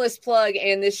 shameless plug.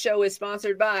 And this show is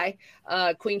sponsored by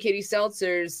Queen Kitty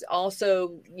Seltzers.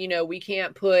 Also, we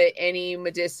can't put any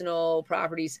medicinal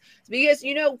properties because,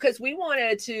 because we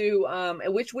wanted to,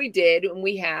 which we did and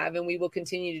we have, and we will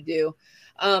continue to do.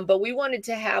 But we wanted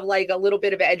to have like a little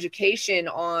bit of education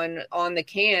on the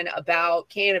can about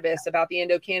cannabis, about the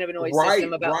endocannabinoid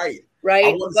system, right.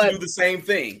 I wanted to do the same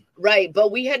thing. Right.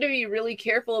 But we had to be really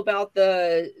careful about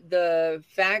the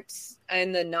facts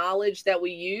and the knowledge that we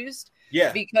used.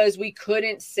 Yeah. Because we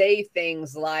couldn't say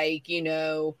things like,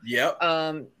 CBD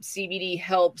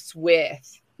helps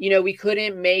with, we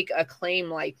couldn't make a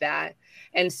claim like that.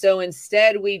 And so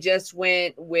instead we just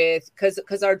went with,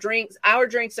 because our drinks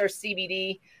are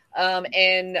CBD.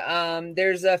 And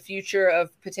there's a future of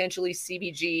potentially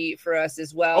CBG for us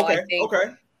as well. Okay. I think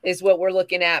is what we're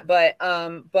looking at, but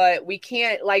we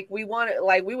can't, like, we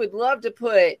would love to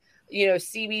put,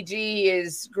 CBG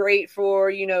is great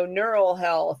for, neural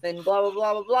health and blah, blah,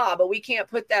 blah, blah, blah, but we can't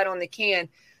put that on the can.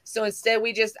 So instead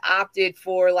we just opted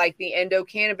for like the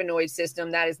endocannabinoid system.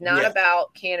 That is not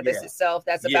about cannabis itself.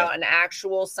 That's about an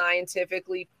actual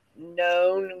scientifically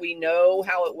known, we know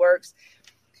how it works.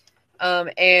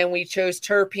 And we chose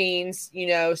terpenes,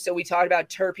 so we talked about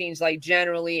terpenes like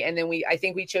generally, and then I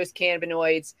think we chose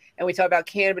cannabinoids, and we talked about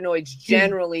cannabinoids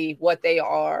generally, what they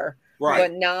are,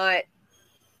 but not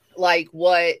like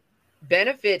what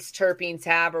benefits terpenes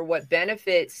have or what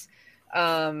benefits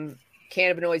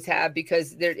cannabinoids have,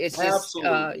 because it's just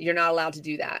you're not allowed to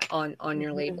do that on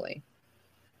your labeling.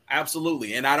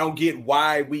 Absolutely. And I don't get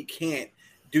why we can't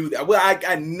do that. Well,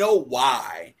 I know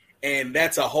why. And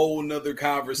that's a whole nother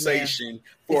conversation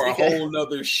for a whole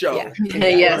nother show. Yeah.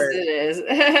 Yes, it is.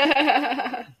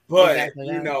 But,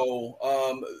 exactly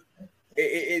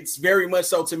it's very much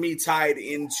so to me tied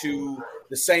into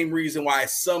the same reason why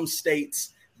some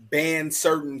states ban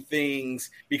certain things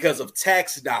because of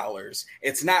tax dollars.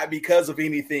 It's not because of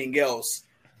anything else,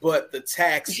 but the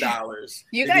tax dollars.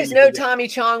 You guys know Tommy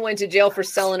Chong went to jail for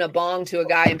selling a bong to a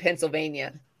guy in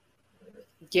Pennsylvania.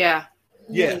 Yeah.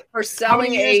 Yeah, for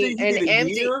selling an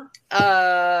empty.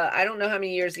 I don't know how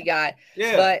many years he got.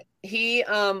 Yeah, but he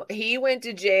went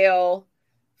to jail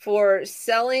for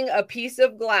selling a piece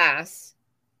of glass.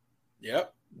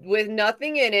 Yep. With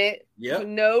nothing in it. Yep.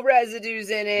 No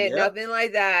residues in it. Yep. Nothing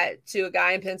like that, to a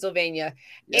guy in Pennsylvania.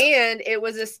 Yep. And it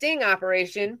was a sting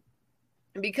operation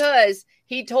because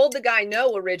he told the guy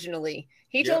no originally.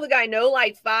 He told the guy no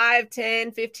like 5,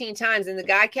 10, 15 times, and the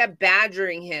guy kept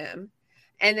badgering him.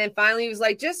 And then finally he was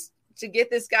like, just to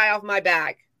get this guy off my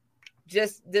back,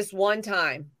 just this one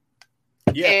time.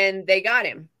 Yeah. And they got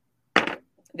him.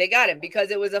 They got him because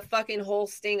it was a fucking whole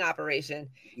sting operation.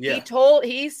 Yeah.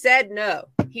 He said no.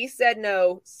 He said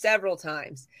no several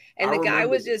times. And the guy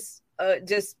was just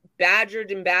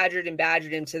badgered him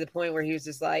to the point where he was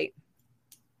just like,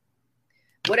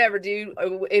 whatever, dude.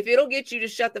 If it'll get you to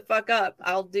shut the fuck up,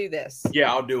 I'll do this.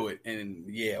 Yeah, I'll do it.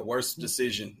 And worst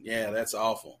decision. Yeah, that's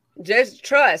awful. Just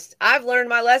trust. I've learned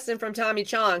my lesson from Tommy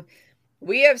Chong.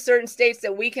 We have certain states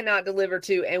that we cannot deliver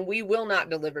to, and we will not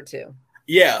deliver to.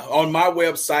 Yeah, on my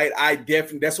website,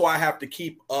 that's why I have to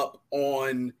keep up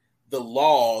on the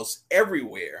laws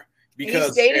everywhere.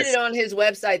 Because he stated it on his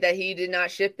website that he did not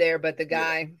ship there, but the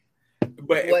guy. Yeah.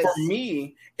 But for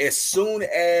me, as soon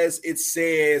as it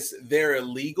says they're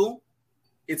illegal,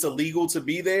 it's illegal to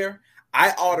be there,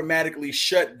 I automatically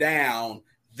shut down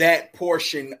that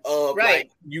portion of like,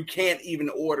 you can't even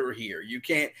order here. You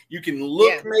can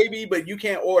look maybe, but you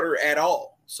can't order at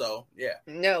all. So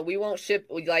no, we won't ship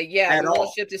we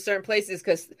won't ship to certain places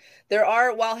because there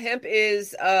are, while hemp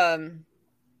is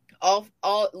all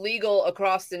legal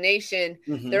across the nation,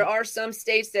 there are some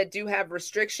states that do have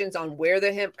restrictions on where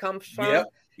the hemp comes from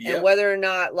and whether or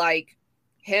not like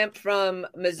hemp from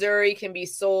Missouri can be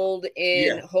sold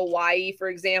in Hawaii, for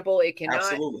example. It cannot.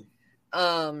 Absolutely.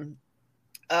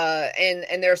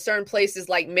 And there are certain places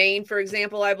like Maine, for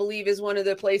example, I believe is one of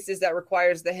the places that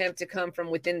requires the hemp to come from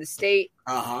within the state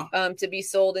to be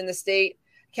sold in the state.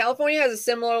 California has a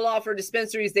similar law for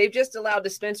dispensaries. They've just allowed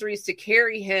dispensaries to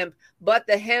carry hemp, but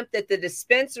the hemp that the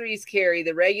dispensaries carry,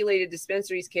 the regulated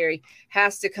dispensaries carry,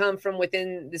 has to come from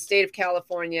within the state of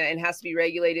California and has to be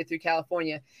regulated through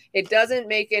California. It doesn't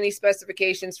make any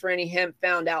specifications for any hemp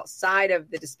found outside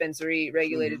of the dispensary,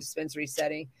 regulated dispensary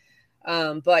setting.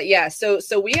 But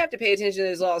so we have to pay attention to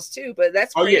those laws too, but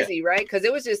that's crazy, right? Because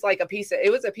it was just like a piece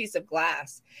of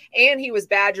glass and he was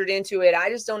badgered into it. I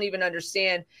just don't even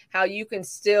understand how you can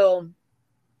still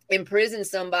imprison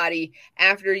somebody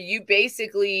after you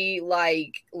basically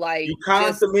like you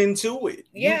conned them into it.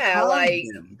 Yeah, like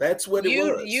that's what it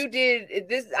was. You did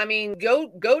this. I mean, go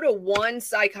to one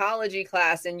psychology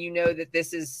class and you know that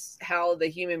this is how the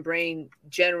human brain,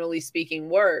 generally speaking,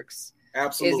 works.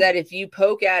 Absolutely. Is that if you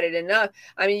poke at it enough,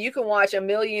 I mean, you can watch a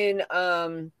million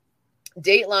Dateline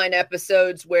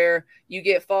episodes where you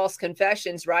get false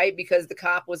confessions, right? Because the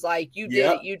cop was like, you did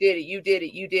it, you did it, you did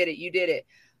it, you did it, you did it.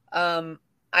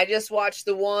 I just watched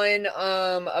the one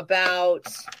about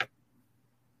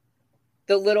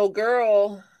the little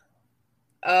girl.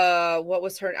 What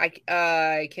was her?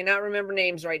 I cannot remember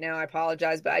names right now. I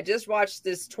apologize, but I just watched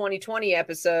this 2020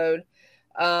 episode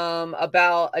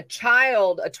about a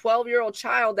 12-year-old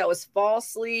child that was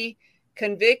falsely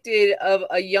convicted of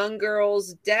a young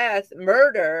girl's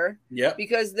murder,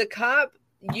 because the cop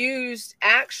used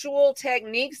actual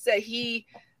techniques that he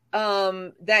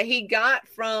that he got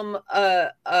from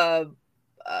a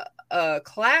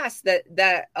class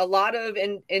that a lot of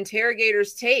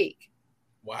interrogators take.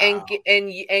 Wow.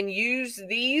 and use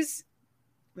these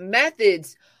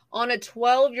methods on a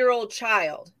 12-year-old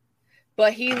child.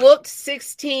 But he looked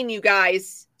 16, you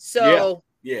guys. So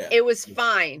it was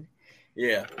fine.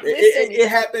 Yeah. Listen, it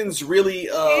happens really.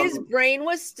 His brain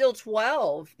was still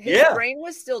 12. His brain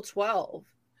was still 12.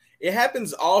 It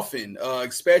happens often,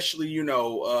 especially, you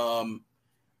know,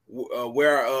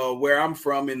 where I'm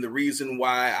from, and the reason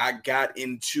why I got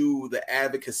into the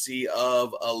advocacy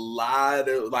of a lot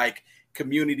of like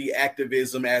community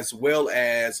activism as well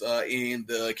as in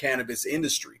the cannabis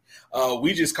industry.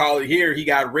 We just call it here, he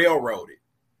got railroaded.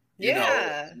 You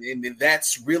know, and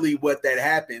that's really what that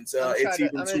happens. It's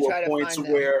even to a point to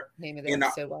where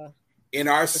in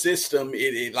our system,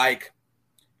 it like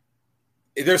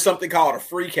there's something called a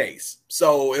free case.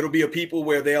 So it'll be a people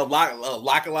where they'll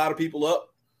lock a lot of people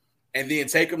up and then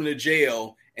take them to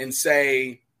jail and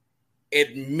say,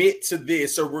 admit to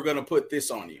this, or we're going to put this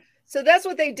on you. So that's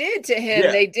what they did to him.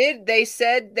 Yeah. They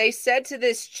said to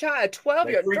this child,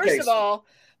 12-year-old.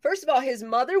 First of all, his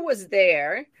mother was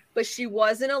there, but she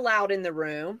wasn't allowed in the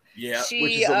room. Yeah, which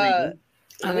is illegal.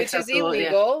 Which is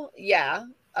illegal. Yeah.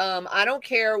 I don't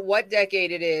care what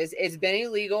decade it is. It's been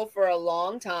illegal for a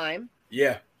long time.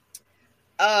 Yeah.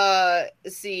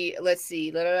 Let's see.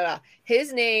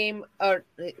 His name,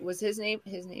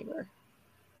 his neighbor.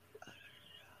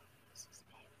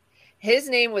 His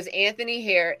name was Anthony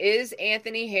Harris.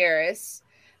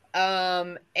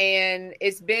 And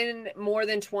it's been more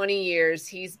than 20 years.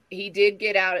 He did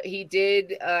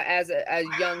as a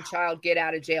young child get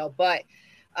out of jail, but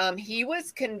he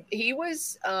was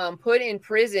put in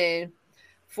prison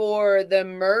for the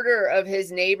murder of his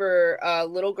neighbor, a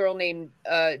little girl named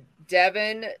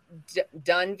Devin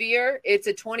Dunvier. It's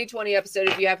a 2020 episode.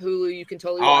 If you have Hulu, you can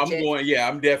totally watch it.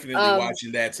 I'm definitely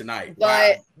watching that tonight.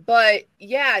 But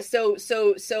yeah, so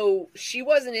she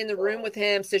wasn't in the room with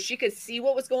him, so she could see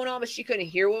what was going on, but she couldn't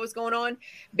hear what was going on.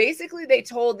 Basically, they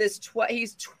told this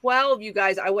he's 12. You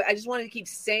guys, I just wanted to keep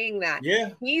saying that.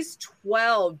 Yeah, he's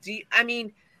 12.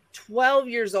 12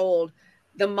 years old.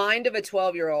 The mind of a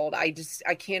 12-year-old. I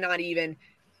cannot even.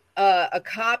 A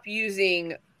cop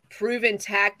using proven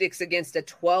tactics against a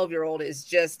 12-year-old is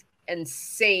just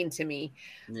insane to me.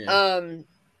 Yeah.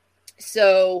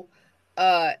 So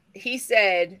he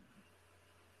said,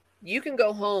 you can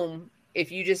go home if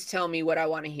you just tell me what I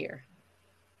want to hear.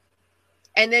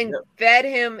 And then fed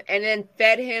him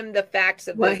the facts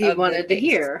of what he wanted to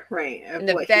hear. Right. And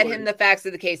then fed him the facts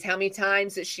of the case. How many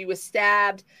times that she was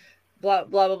stabbed, blah,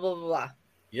 blah, blah, blah, blah.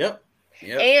 Yep.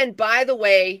 And by the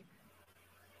way,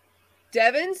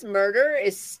 Devin's murder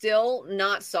is still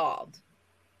not solved.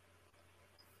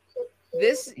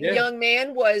 This young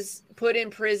man was put in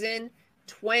prison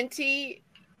 20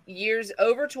 years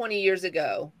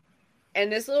ago. And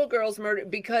this little girl's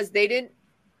murdered because they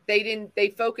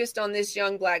focused on this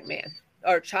young black man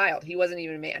or child. He wasn't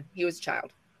even a man. He was a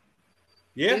child.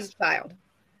 Yeah. He was a child.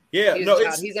 Yeah,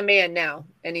 he's a man now,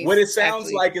 and he's what it sounds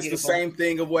like beautiful. It's the same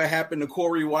thing of what happened to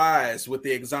Corey Wise with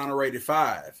the exonerated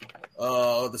 5,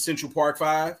 the Central Park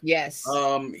 5. Yes,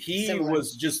 he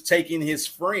was just taking his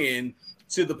friend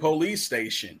to the police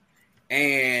station,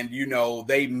 and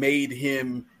they made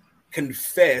him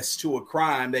confess to a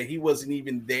crime that he wasn't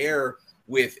even there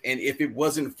with, and if it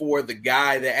wasn't for the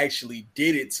guy that actually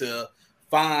did it to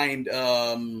find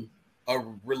a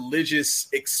religious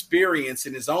experience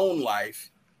in his own life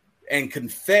and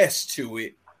confess to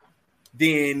it,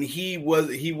 then he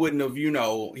wouldn't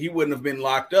have been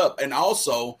locked up. And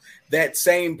also that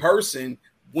same person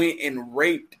went and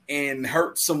raped and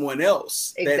hurt someone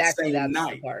else that same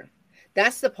night.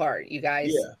 That's the part, you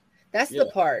guys. Yeah. That's the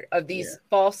part of these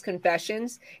false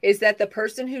confessions, is that the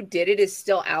person who did it is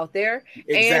still out there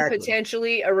and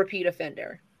potentially a repeat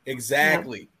offender.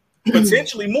 Exactly. Yeah.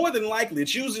 Potentially, more than likely,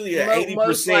 it's usually 80%.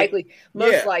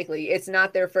 Most likely, it's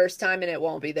not their first time, and it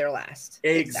won't be their last.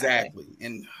 Exactly.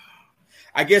 And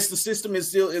I guess the system is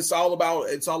still it's all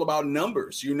about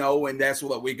numbers, and that's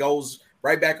what it goes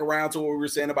right back around to what we were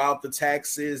saying about the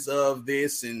taxes of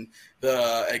this and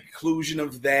the inclusion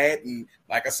of that. And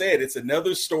like I said, it's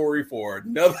another story for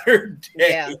another day.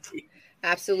 Yeah.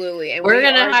 Absolutely. And we're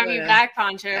going to have you back,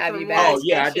 Pancho. Oh,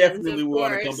 yeah, I definitely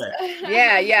want to come back.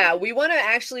 Yeah. We want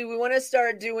to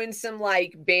start doing some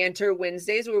like banter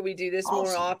Wednesdays where we do this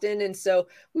more often. And so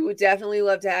we would definitely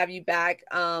love to have you back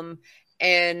and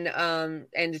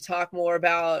to talk more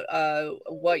about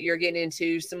what you're getting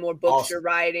into, some more books you're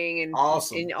writing and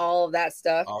all of that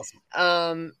stuff.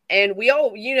 Awesome. And we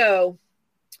all,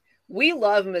 we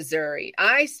love Missouri.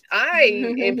 I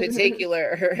in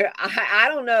particular, I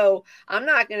don't know. I'm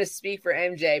not going to speak for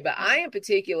MJ, but I in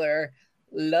particular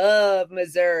love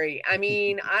Missouri. I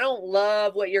mean, I don't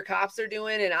love what your cops are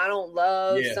doing, and I don't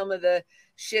love some of the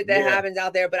shit that happens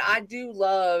out there, but I do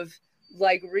love,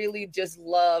 like, really just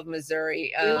love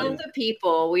Missouri. We love the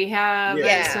people. We have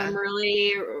some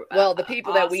really the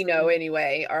people that we know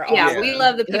anyway are awesome. We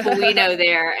love the people we know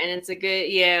there, and it's a good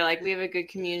like we have a good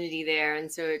community there, and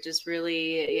so it just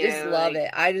really just love it.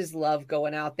 I just love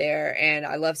going out there, and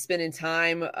I love spending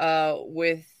time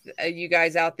with you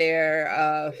guys out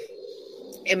there,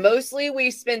 and mostly we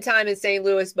spend time in St.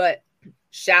 Louis, but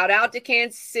shout out to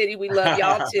Kansas City. We love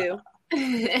y'all too.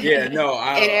 And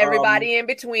everybody in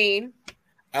between.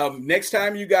 Next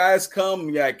time you guys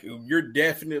come, like, you're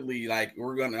definitely like,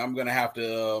 I'm gonna have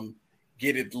to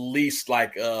get at least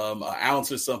like an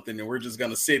ounce or something, and we're just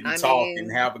gonna sit and talk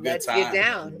and have a good time. Let's get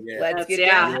down. Let's get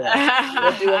down.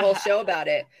 We'll do a whole show about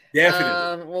it.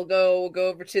 Definitely. We'll go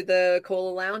over to the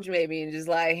Cola Lounge maybe and just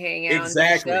like hang out.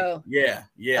 Exactly. And yeah.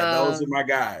 Those are my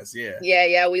guys.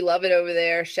 Yeah. We love it over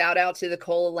there. Shout out to the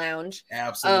Cola Lounge.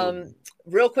 Absolutely.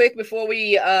 Real quick before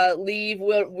we leave,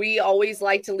 we always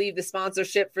like to leave the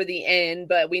sponsorship for the end,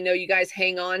 but we know you guys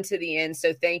hang on to the end,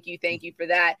 so thank you for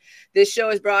that. This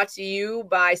show is brought to you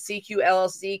by CQ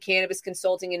LLC, Cannabis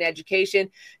Consulting and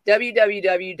Education.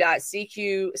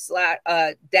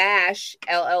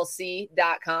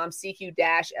 www.cq-llc.com,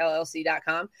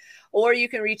 cq-llc.com, or you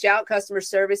can reach out, customer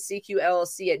service,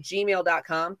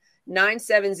 cqllc@gmail.com.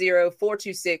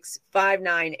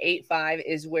 970-426-5985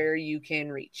 is where you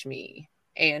can reach me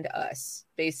and us,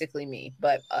 basically me,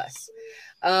 but us.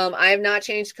 I have not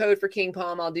changed code for King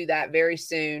Palm. I'll do that very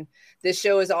soon. This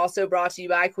show is also brought to you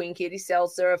by Queen Kitty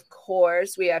Seltzer. Of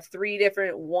course, we have 3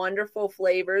 different wonderful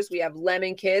flavors. We have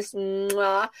Lemon Kiss,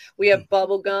 we have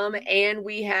Bubblegum, and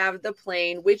we have the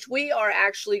plain, which we are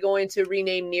actually going to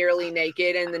rename Nearly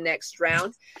Naked in the next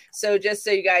round. So just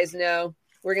so you guys know,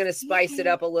 we're going to spice it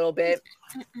up a little bit.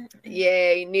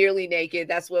 Yay, Nearly Naked.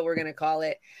 That's what we're going to call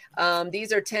it.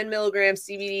 These are 10 milligram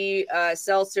CBD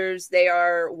seltzers. They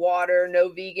are water. No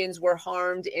vegans were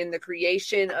harmed in the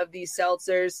creation of these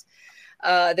seltzers.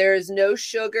 There is no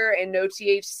sugar and no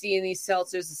THC in these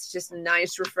seltzers. It's just a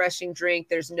nice, refreshing drink.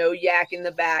 There's no yak in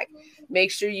the back. Make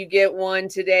sure you get one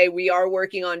today. We are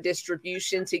working on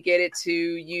distribution to get it to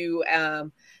you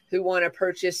who want to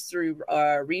purchase through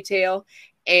retail.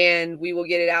 And we will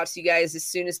get it out to you guys as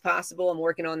soon as possible. I'm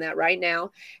working on that right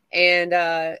now. And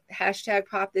hashtag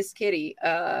pop this kitty.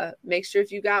 Make sure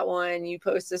if you got one, you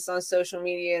post this on social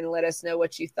media and let us know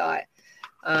what you thought.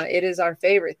 It is our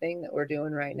favorite thing that we're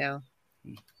doing right now.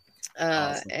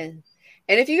 Awesome.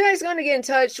 And if you guys want to get in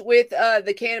touch with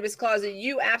the Cannabis Closet,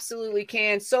 you absolutely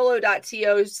can.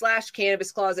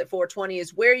 solo.to/Cannabis Closet 420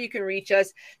 is where you can reach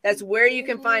us. That's where you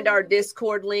can find our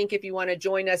Discord link if you want to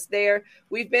join us there.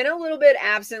 We've been a little bit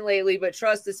absent lately, but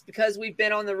trust us, because we've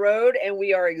been on the road and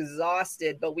we are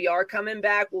exhausted, but we are coming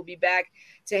back. We'll be back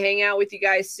to hang out with you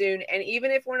guys soon. And even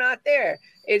if we're not there,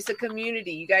 it's a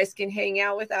community. You guys can hang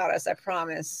out without us. I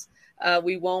promise.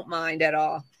 We won't mind at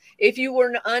all. If you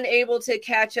were unable to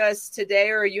catch us today,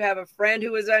 or you have a friend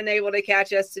who was unable to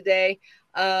catch us today,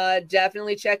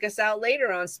 definitely check us out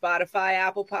later on Spotify,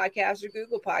 Apple Podcasts, or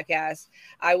Google Podcasts.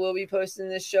 I will be posting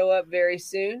this show up very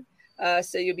soon,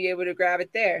 so you'll be able to grab it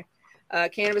there.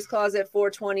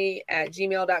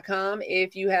 CannabisCloset420@gmail.com.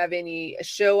 If you have any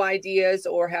show ideas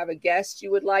or have a guest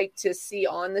you would like to see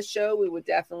on the show, we would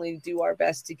definitely do our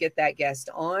best to get that guest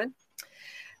on.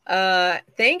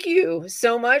 Thank you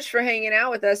so much for hanging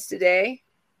out with us today.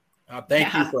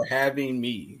 Thank you for having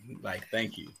me.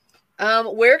 Thank you.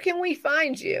 Where can we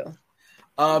find you?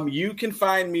 You can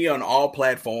find me on all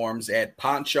platforms at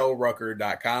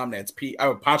panchorucker.com. That's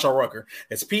Pancho Rucker.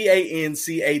 That's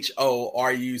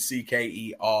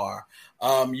PANCHORUCKER.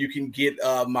 You can get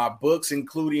my books,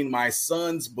 including my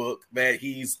son's book that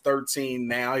he's 13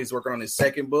 now. He's working on his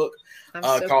second book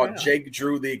called proud. Jake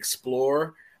Drew the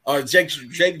Explorer.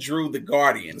 Jake Drew the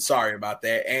Guardian. Sorry about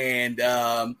that. And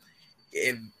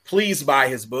please buy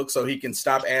his book so he can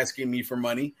stop asking me for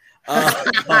money.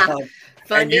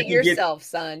 Fund it yourself,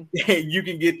 son. You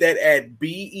can get that at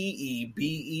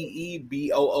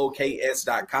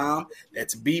BEEBOOKS.com.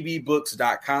 That's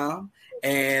BBBooks.com.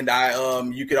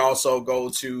 And you could also go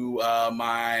to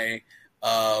my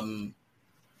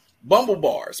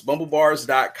Bumblebars,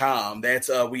 bumblebars.com.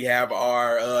 We have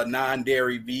our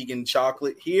non-dairy vegan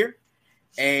chocolate here.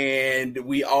 And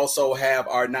we also have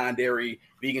our non-dairy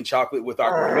vegan chocolate with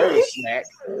our granola snack,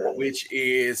 which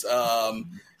is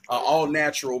all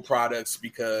natural products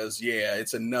because,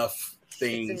 it's enough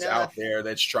things out there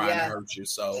that's trying to hurt you.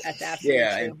 So that's absolutely true.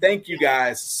 And thank you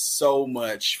guys so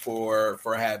much for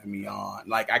having me on.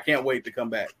 Like, I can't wait to come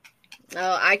back.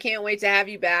 Oh, I can't wait to have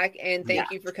you back, and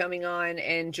thank you for coming on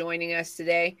and joining us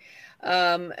today.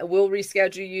 We'll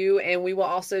reschedule you, and we will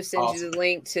also send you the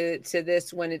link to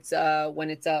this when it's up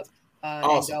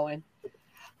and going.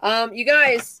 You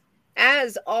guys,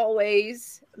 as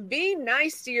always, be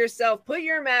nice to yourself. Put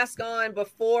your mask on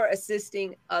before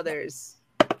assisting others.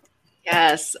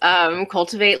 Yes.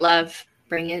 Cultivate love.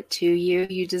 Bring it to you.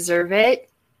 You deserve it.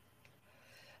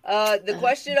 The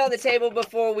question on the table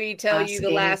before we tell you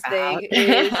the last thing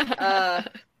is,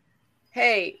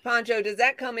 hey, Pancho, does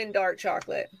that come in dark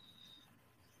chocolate?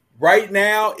 Right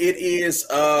now, it is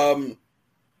almond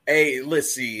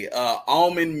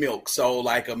milk, so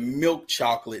like a milk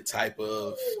chocolate type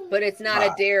of. But it's not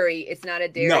a dairy. It's not a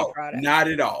dairy product. Not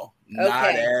at all.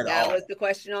 Not at all. That was the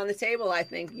question on the table. I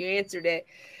think you answered it.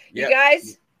 Yep. You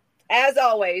guys, as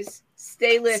always,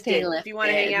 stay lifted. If you want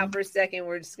to hang out for a second,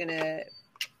 we're just gonna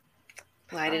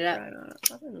light it up.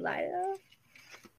 Light it up.